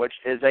last one, which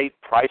is a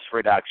price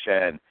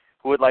reduction.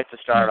 Who would like to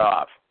start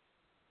off?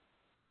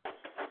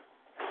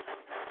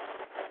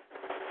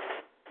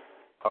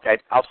 Okay.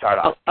 I'll start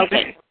off. Oh,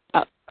 okay.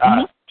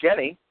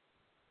 Jenny,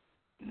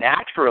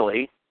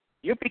 naturally,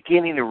 you're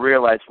beginning to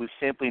realize we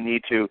simply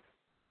need to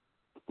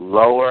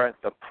lower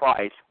the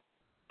price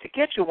to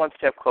get you one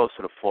step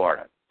closer to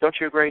Florida. Don't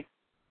you agree?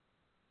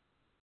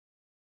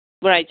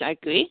 Right, I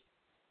agree.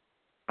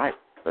 All right,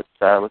 let's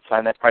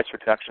sign that price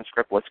reduction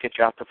script. Let's get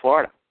you out to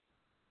Florida.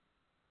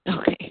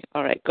 Okay,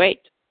 all right,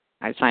 great.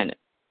 I sign it.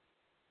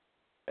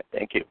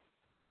 Thank you.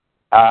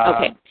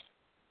 Okay.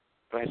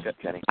 Go ahead,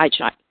 Jenny. I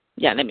try.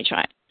 Yeah, let me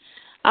try.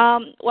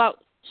 Well,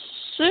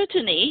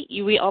 certainly,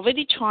 we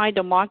already tried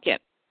the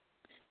market.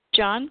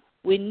 John,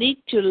 we need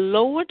to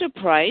lower the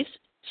price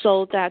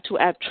so that to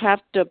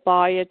attract the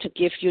buyer to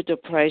give you the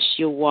price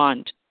you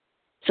want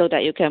so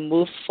that you can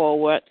move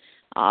forward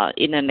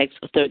in the next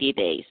 30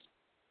 days.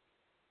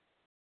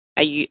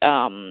 Are you,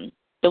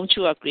 don't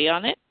you agree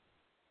on it?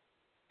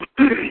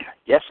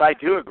 Yes, I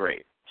do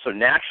agree. So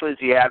naturally is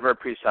the adverb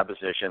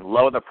presupposition,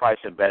 lower the price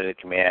embedded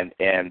command,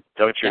 and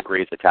don't you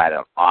agree is the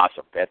title.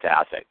 Awesome.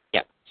 Fantastic.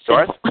 Yeah.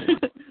 Doris?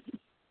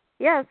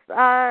 Yes.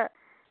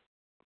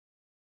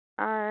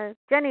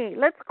 Jenny,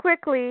 let's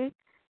quickly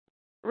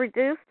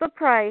reduce the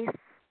price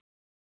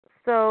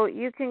so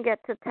you can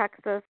get to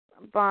Texas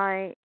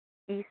by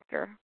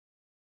Easter.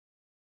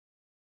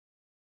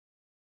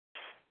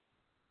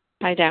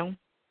 Tie down.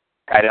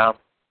 Tie down.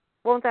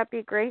 Won't that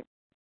be great?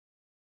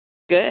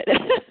 Good.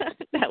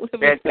 That would be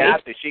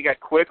fantastic. Great. She got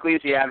quickly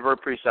as the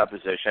adverb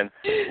presupposition,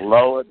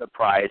 lowered the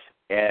price,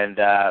 and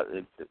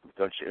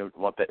don't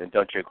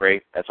you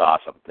agree? That's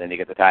awesome. Then you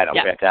get the title.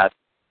 Yeah. Fantastic.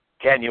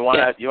 Ken, you want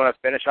to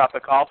finish off the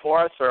call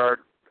for us, or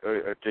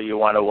or do you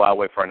want to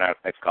wait for our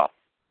next call?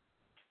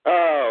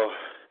 Oh,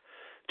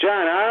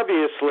 John,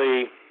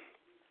 obviously,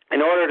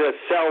 in order to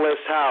sell this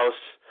house,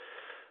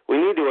 we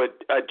need to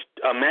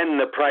amend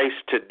the price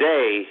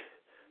today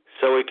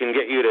so we can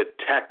get you to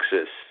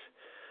Texas.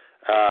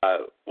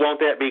 Won't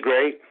that be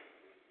great?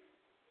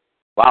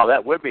 Wow,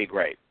 that would be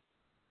great.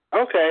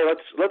 Okay,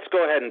 let's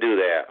go ahead and do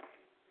that.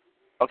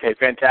 Okay,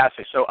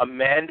 fantastic. So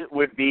amend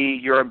would be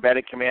your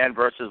embedded command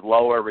versus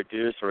lower,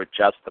 reduce, or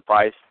adjust the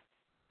price?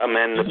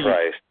 Amend the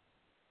price.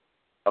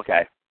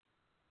 Okay.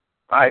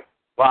 All right.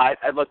 Well,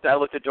 I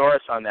looked at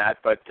Doris on that,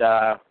 but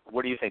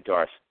what do you think,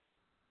 Doris?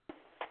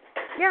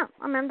 Yeah,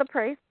 amend the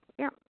price.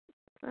 Yeah.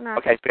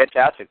 Okay,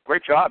 fantastic.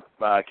 Great job,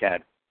 Ken.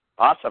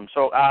 Awesome.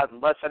 So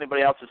unless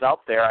anybody else is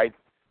out there,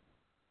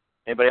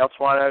 anybody else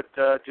want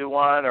to do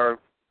one or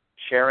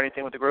share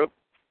anything with the group?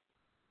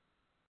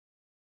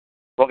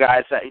 Well,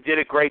 guys, you did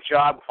a great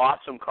job.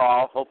 Awesome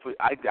call. Hopefully,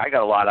 I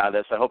got a lot out of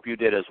this. I hope you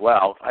did as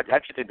well. How'd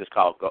you think this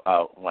call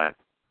went?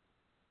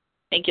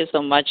 Thank you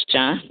so much,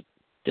 John,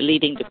 for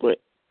leading the group.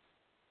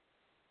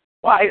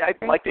 Well, I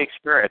like the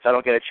experience. I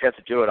don't get a chance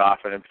to do it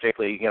often, and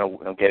particularly,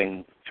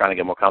 I'm trying to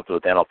get more comfortable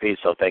with NLP.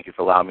 So thank you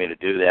for allowing me to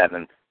do that,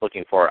 and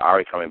looking forward to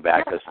Ari coming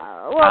back.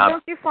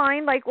 Don't you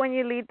find, like, when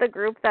you lead the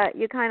group that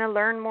you kind of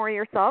learn more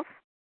yourself?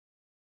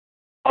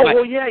 Oh,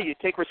 well, yeah, you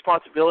take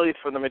responsibility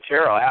for the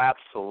material.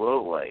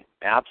 Absolutely.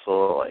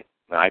 Absolutely.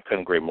 No, I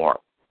couldn't agree more.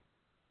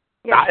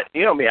 Yeah.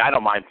 You know me, I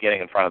don't mind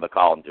getting in front of the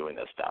call and doing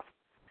this stuff.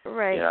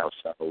 Right.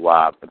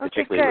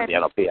 Particularly with the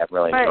NLP, I've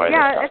really enjoyed it.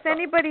 Yeah, if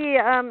anybody,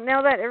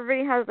 now that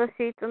everybody has the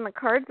sheets and the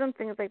cards and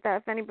things like that,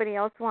 if anybody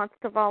else wants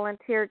to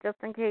volunteer just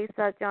in case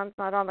John's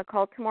not on the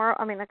call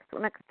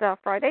next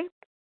Friday,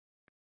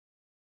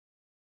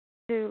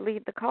 to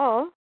lead the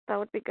call, that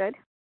would be good.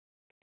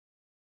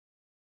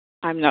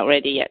 I'm not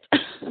ready yet.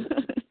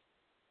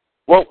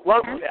 Well,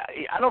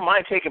 I don't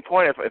mind taking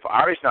point if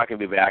Ari's not going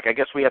to be back. I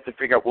guess we have to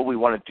figure out what we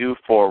want to do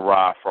for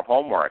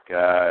homework.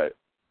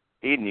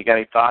 Eden, you got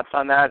any thoughts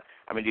on that?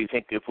 I mean, do you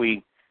think the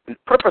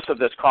purpose of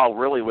this call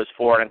really was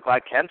for, and I'm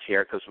glad Ken's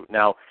here because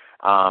now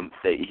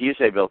he's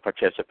able to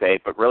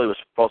participate, but really was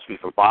supposed to be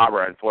for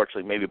Barbara.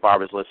 Unfortunately, maybe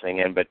Barbara's listening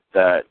in, but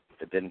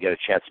didn't get a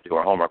chance to do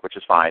her homework, which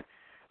is fine.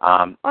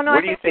 I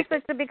think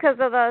it's because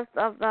of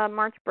the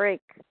March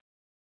break.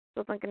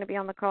 Wasn't going to be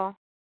on the call.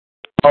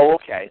 Oh,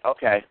 okay. All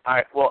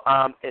right. Well,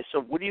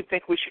 so what do you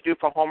think we should do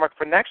for homework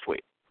for next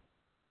week?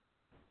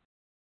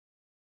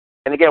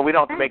 And again, we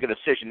don't have to make a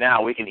decision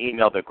now. We can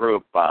email the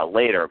group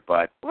later,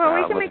 but we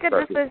can make a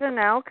decision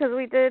now because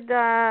we did.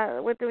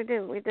 What did we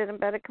do? We did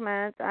embedded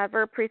commands,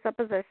 adverb,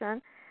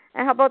 presupposition,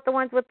 and how about the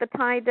ones with the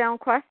tie down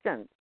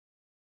questions?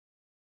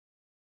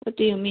 What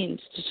do you mean,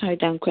 the tie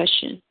down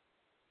question?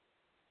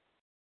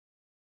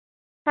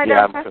 Tie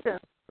down questions.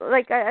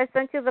 Like I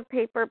sent you the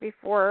paper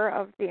before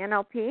of the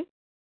NLP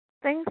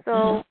thing,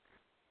 so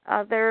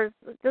there's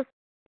just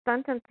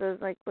sentences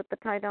like with the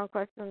tie down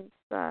questions.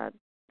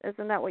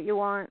 Isn't that what you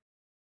want?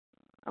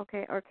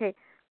 Okay. Or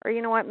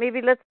you know what?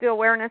 Maybe let's do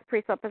awareness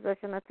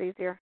presupposition. That's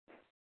easier.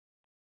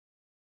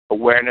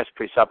 Awareness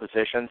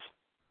presuppositions.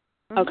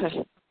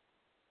 Okay.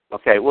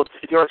 Okay. Well,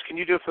 Doris, can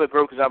you do it for the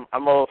group? Because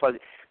I'm a little fuzzy.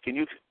 Can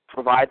you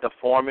provide the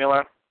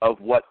formula of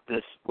what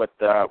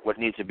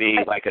needs to be?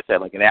 Like I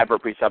said, like an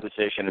adverb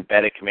presupposition,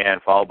 embedded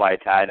command followed by a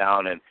tie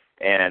down,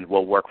 and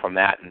we'll work from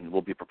that, and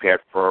we'll be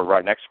prepared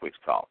for next week's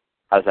call.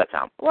 How does that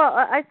sound? Well,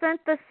 I sent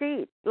the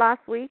sheet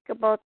last week. Yeah,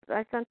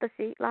 I sent the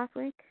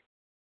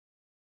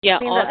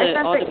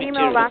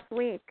email last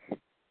week.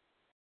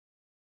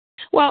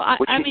 Well, I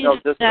mean, you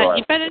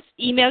better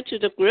email to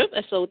the group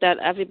so that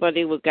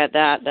everybody will get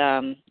that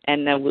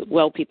and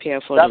well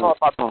prepared for it.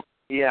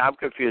 Yeah, I'm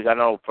confused. I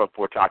know if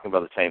we're talking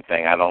about the same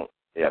thing. I don't.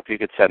 Yeah, if you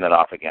could send that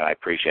off again, I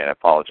appreciate it. I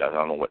apologize. I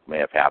don't know what may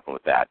have happened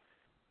with that.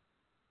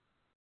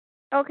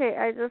 Okay,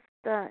 I just,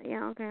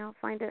 I'll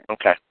find it.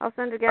 Okay. I'll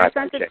send it again. I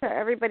sent it to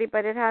everybody,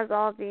 but it has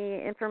all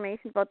the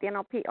information about the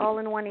NLP all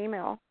in one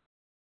email.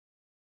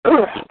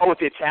 Oh, with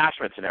the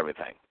attachments and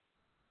everything.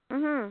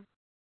 Mm-hmm.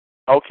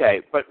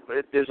 Okay, but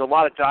there's a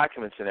lot of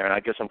documents in there, and I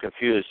guess I'm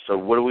confused. So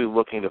what are we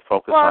looking to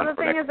focus on? Well,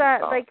 the thing is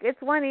that,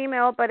 it's one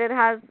email, but it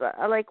has,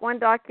 one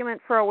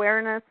document for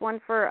awareness, one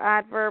for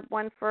adverb,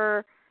 one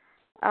for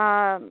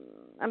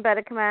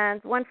embedded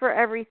commands, one for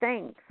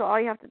everything. So all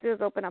you have to do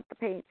is open up the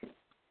page.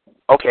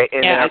 Okay,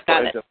 and I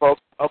got it.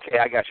 Okay,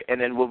 I got you. And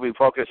then we'll be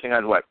focusing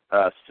on what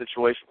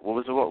situation? What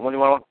was it? What do you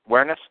want?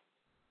 Awareness.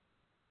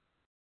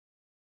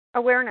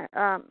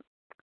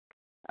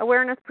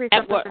 Awareness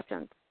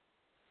presuppositions.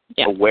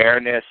 Yeah.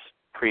 Awareness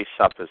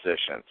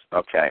presuppositions.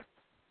 Okay.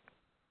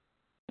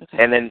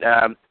 And then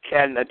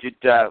Ken,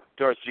 Doris,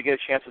 did you get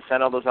a chance to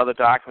send all those other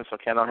documents so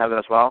Ken will have it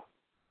as well?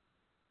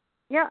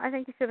 Yeah, I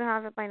think you should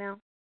have it by now.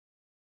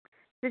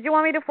 Did you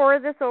want me to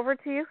forward this over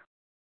to you?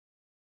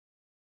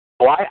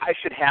 Oh, I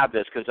should have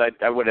this because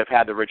I would have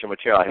had the original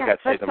material. I think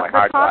I saved in my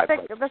hard drive.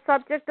 The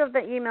subject of the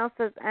email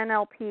says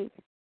NLP.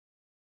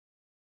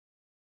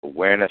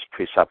 Awareness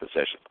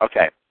presupposition.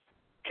 Okay.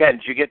 Ken,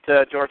 did you get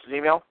Doris'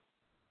 email?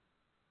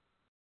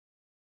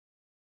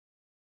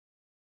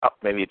 Oh,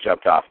 maybe you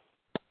jumped off.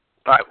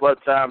 All right. Well,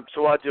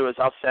 so what I'll do is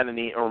I'll send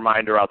a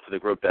reminder out to the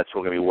group. That's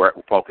what we're going to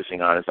be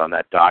focusing on is on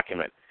that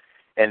document.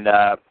 And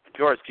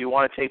Doris, do you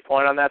want to take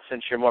point on that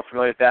since you're more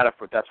familiar with that? If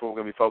that's what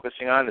we're going to be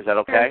focusing on, is that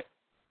okay?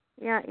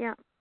 Yeah.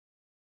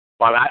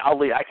 Well,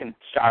 I can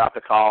start off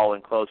the call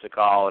and close the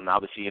call, and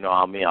obviously,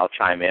 I'll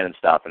chime in and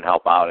stuff and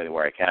help out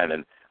anywhere I can,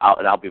 and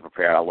I'll be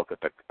prepared. I'll look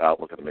at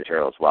the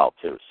material as well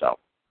too. So.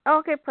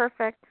 Okay,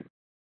 perfect. All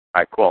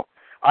right, cool.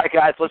 All right,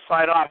 guys, let's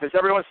sign off. Is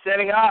everyone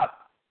standing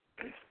up?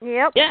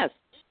 Yep. Yes.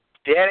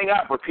 Standing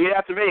up. Repeat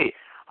after me.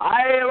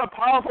 I am a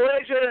powerful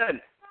agent.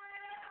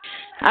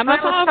 I'm a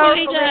powerful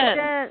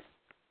agent.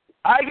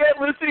 I get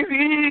listings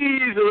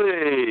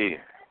easily.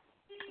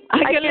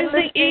 I get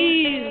listings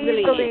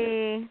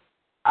easily.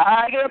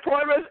 I get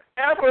appointments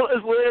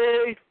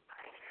effortlessly.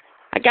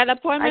 I get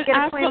appointments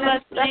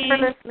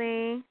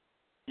effortlessly.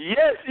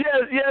 Yes.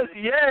 Yes.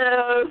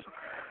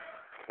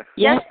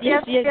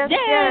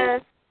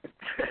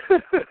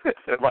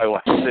 My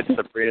wife sits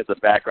Sabrina in the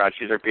background.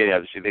 She's repeating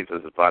it. She thinks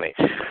this is funny.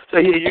 So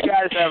you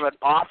guys have an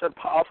awesome,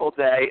 powerful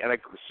day and a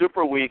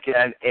super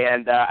weekend.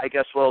 And I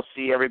guess we'll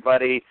see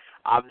everybody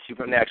obviously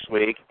for next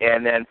week.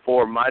 And then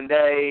for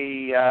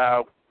Monday,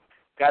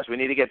 guys, we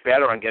need to get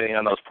better on getting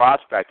on those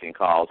prospecting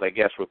calls. I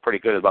guess we're pretty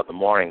good about the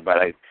morning, but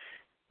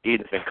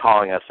Eden's been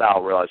calling us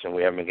out, realizing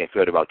we haven't been getting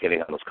good about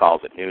getting on those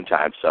calls at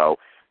noontime. So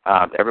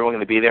everyone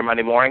going to be there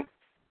Monday morning?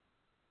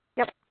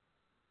 Yep.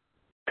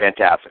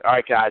 Fantastic. All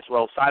right, guys.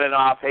 Well, signing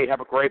off. Hey,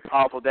 have a great,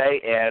 powerful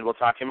day, and we'll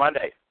talk to you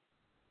Monday.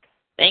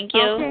 Thank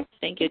you. Okay.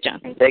 Thank you,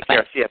 John. Take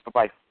care. See you.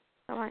 Bye-bye.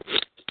 Bye-bye.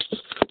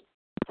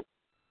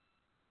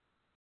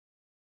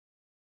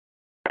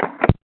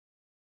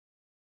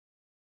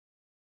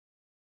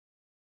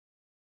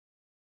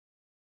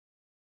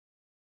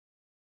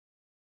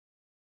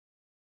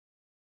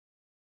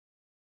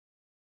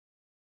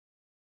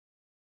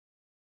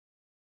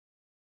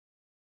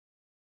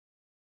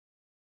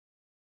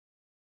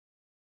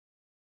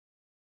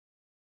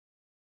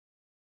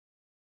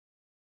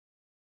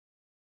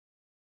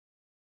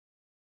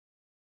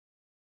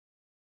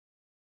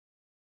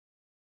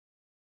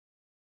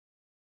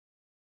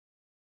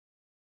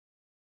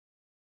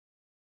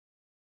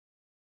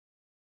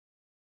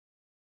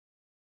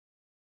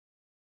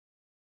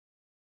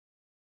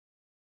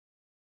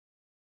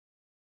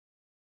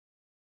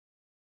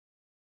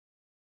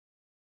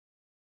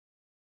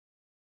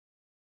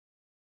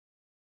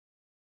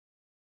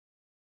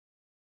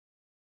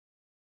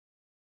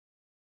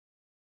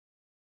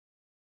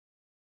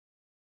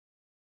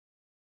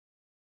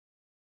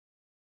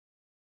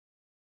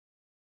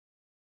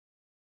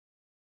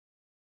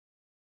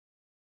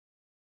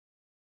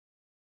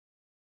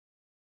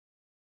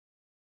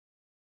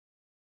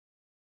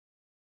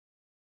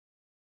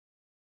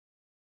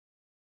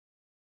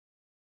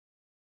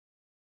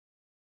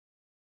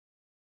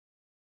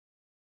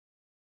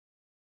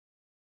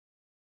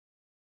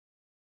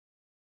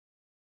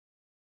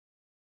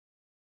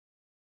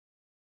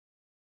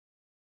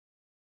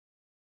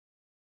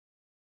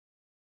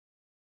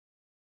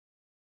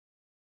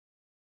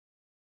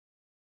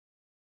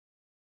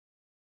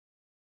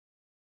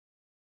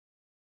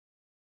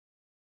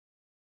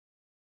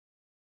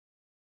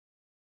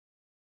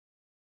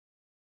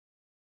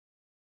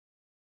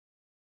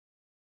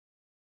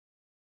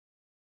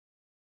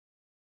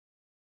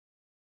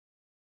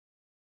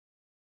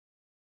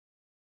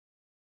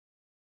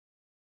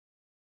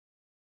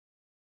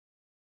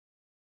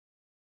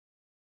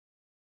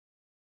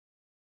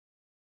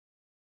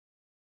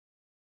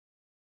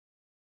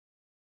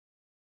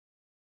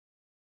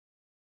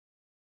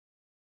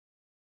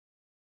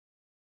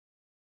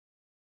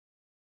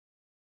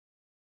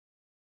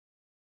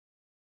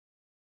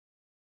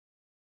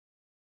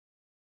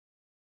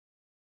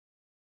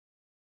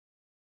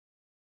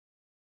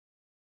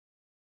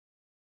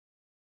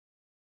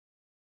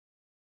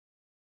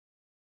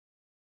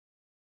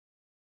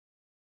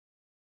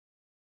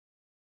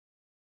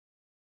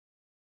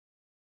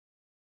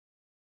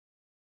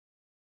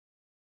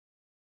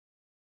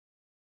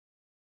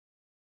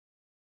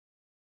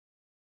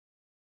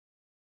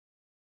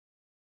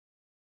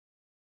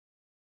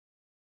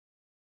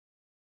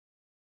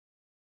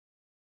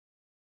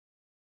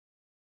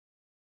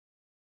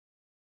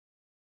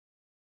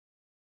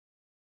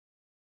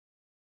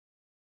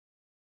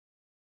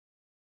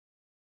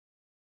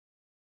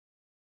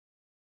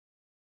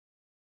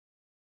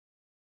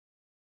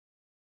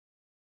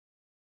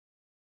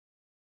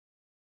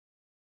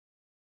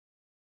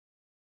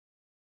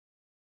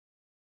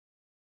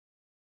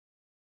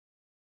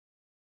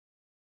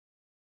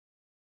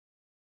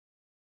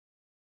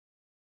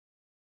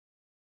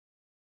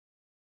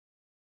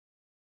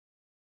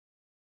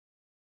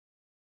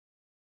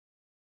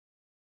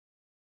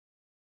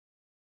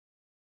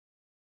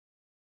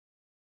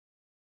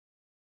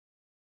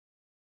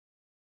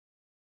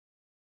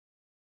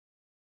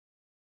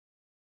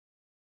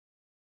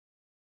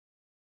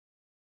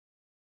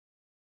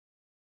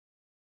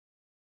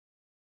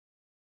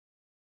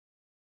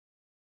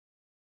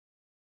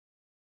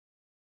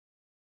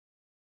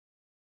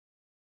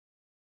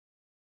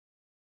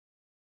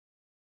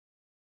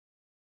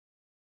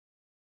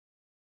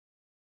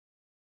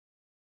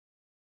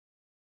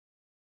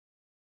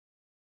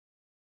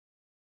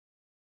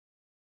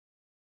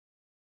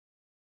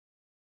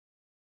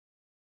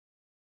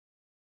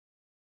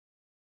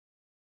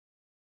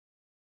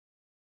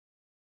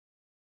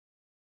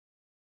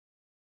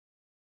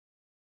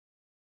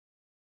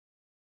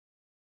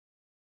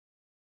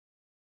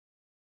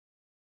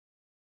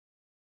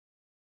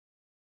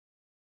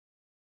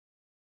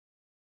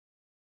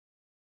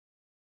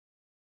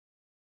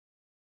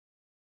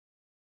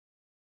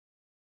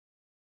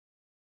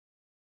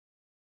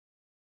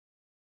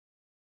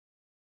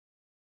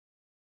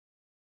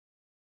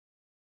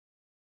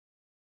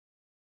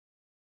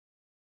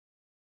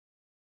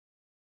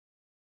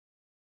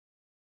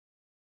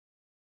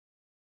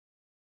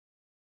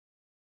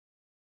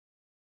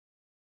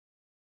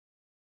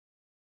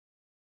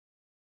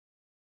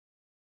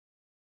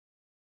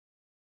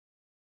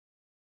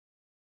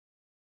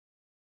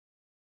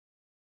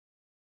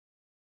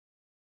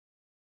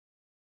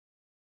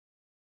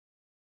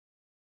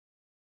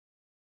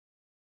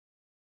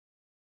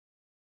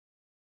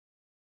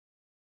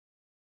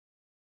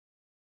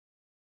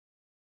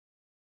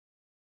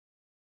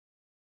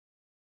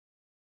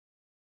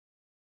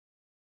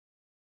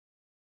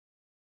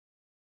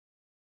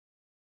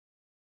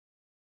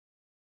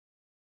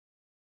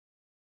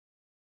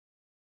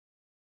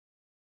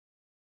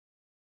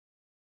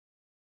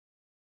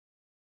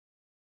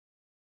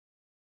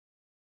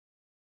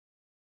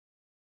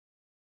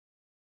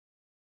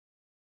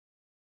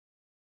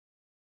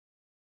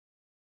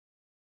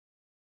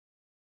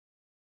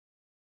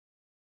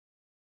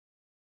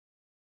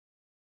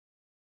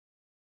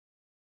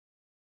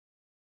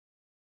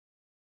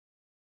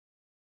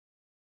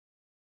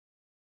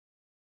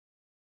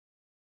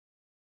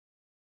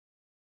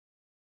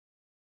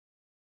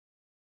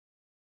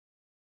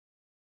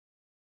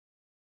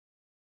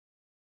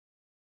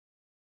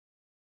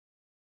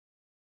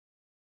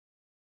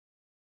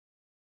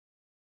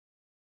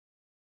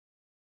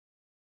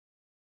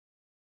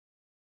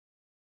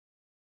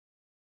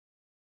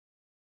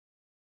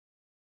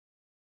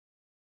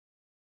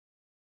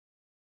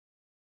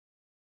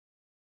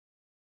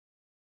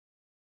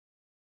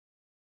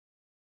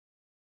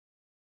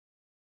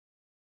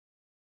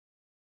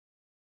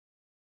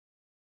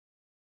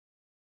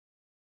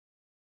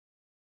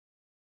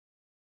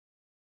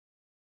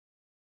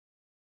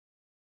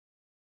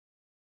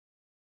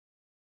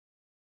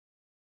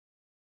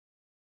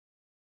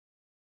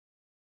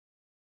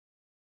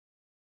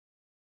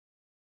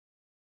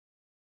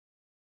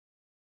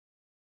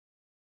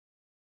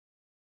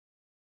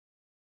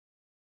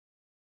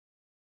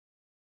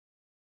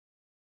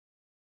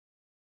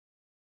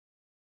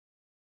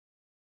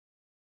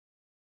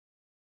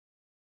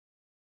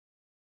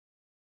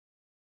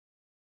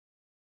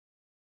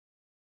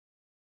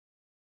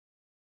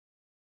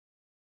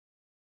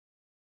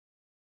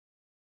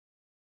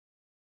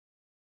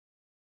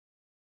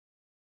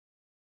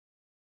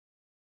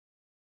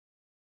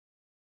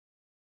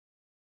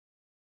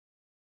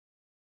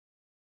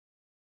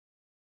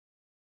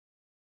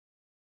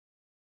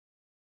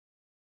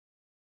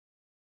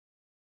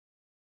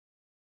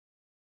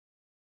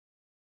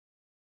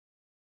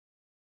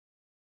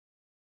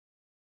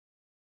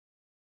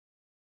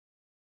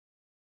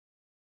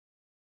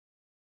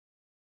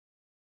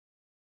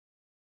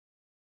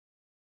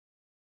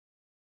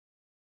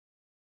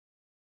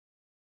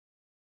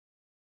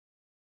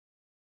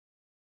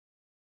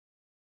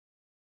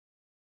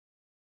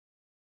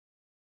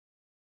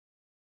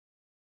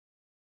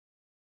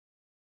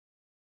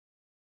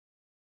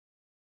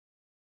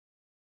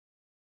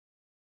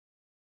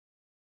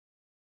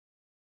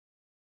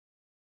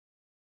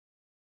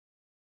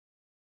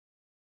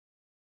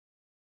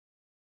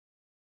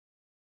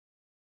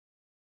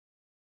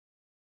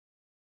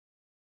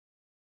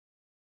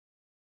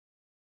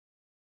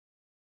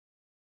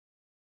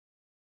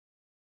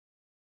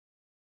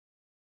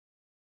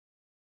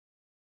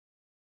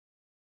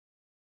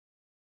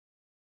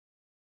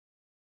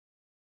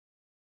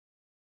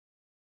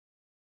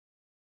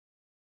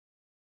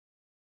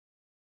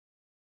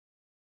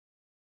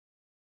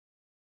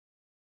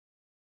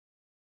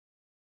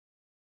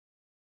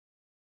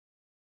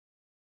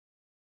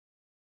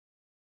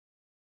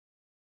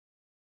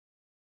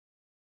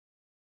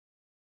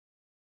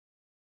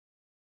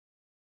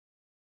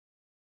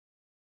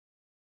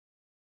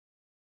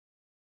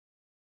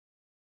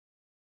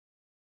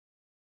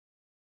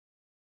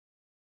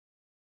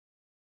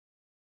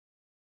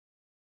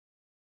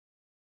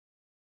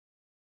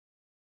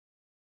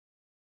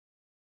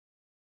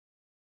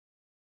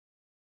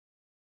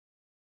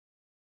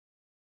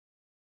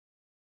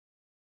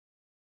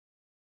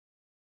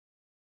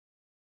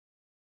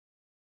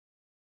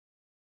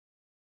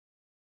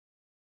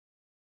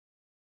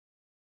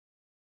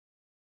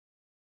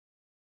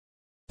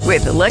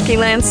 With the Lucky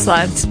Land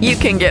Slots, you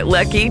can get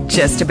lucky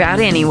just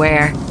about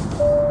anywhere.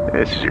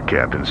 This is your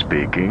captain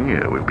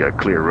speaking. We've got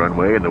clear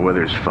runway and the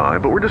weather's fine,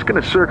 but we're just going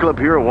to circle up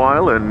here a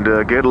while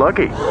and get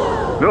lucky.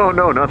 No,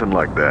 nothing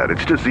like that.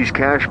 It's just these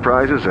cash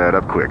prizes add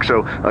up quick.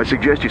 So I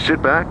suggest you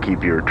sit back,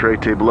 keep your tray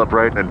table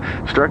upright,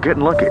 and start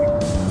getting lucky.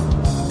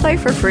 Play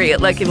for free at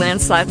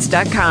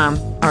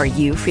LuckyLandSlots.com. Are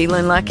you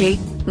feeling lucky?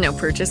 No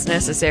purchase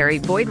necessary.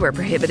 Void where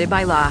prohibited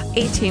by law.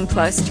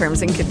 18+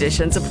 terms and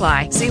conditions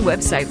apply. See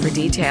website for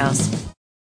details.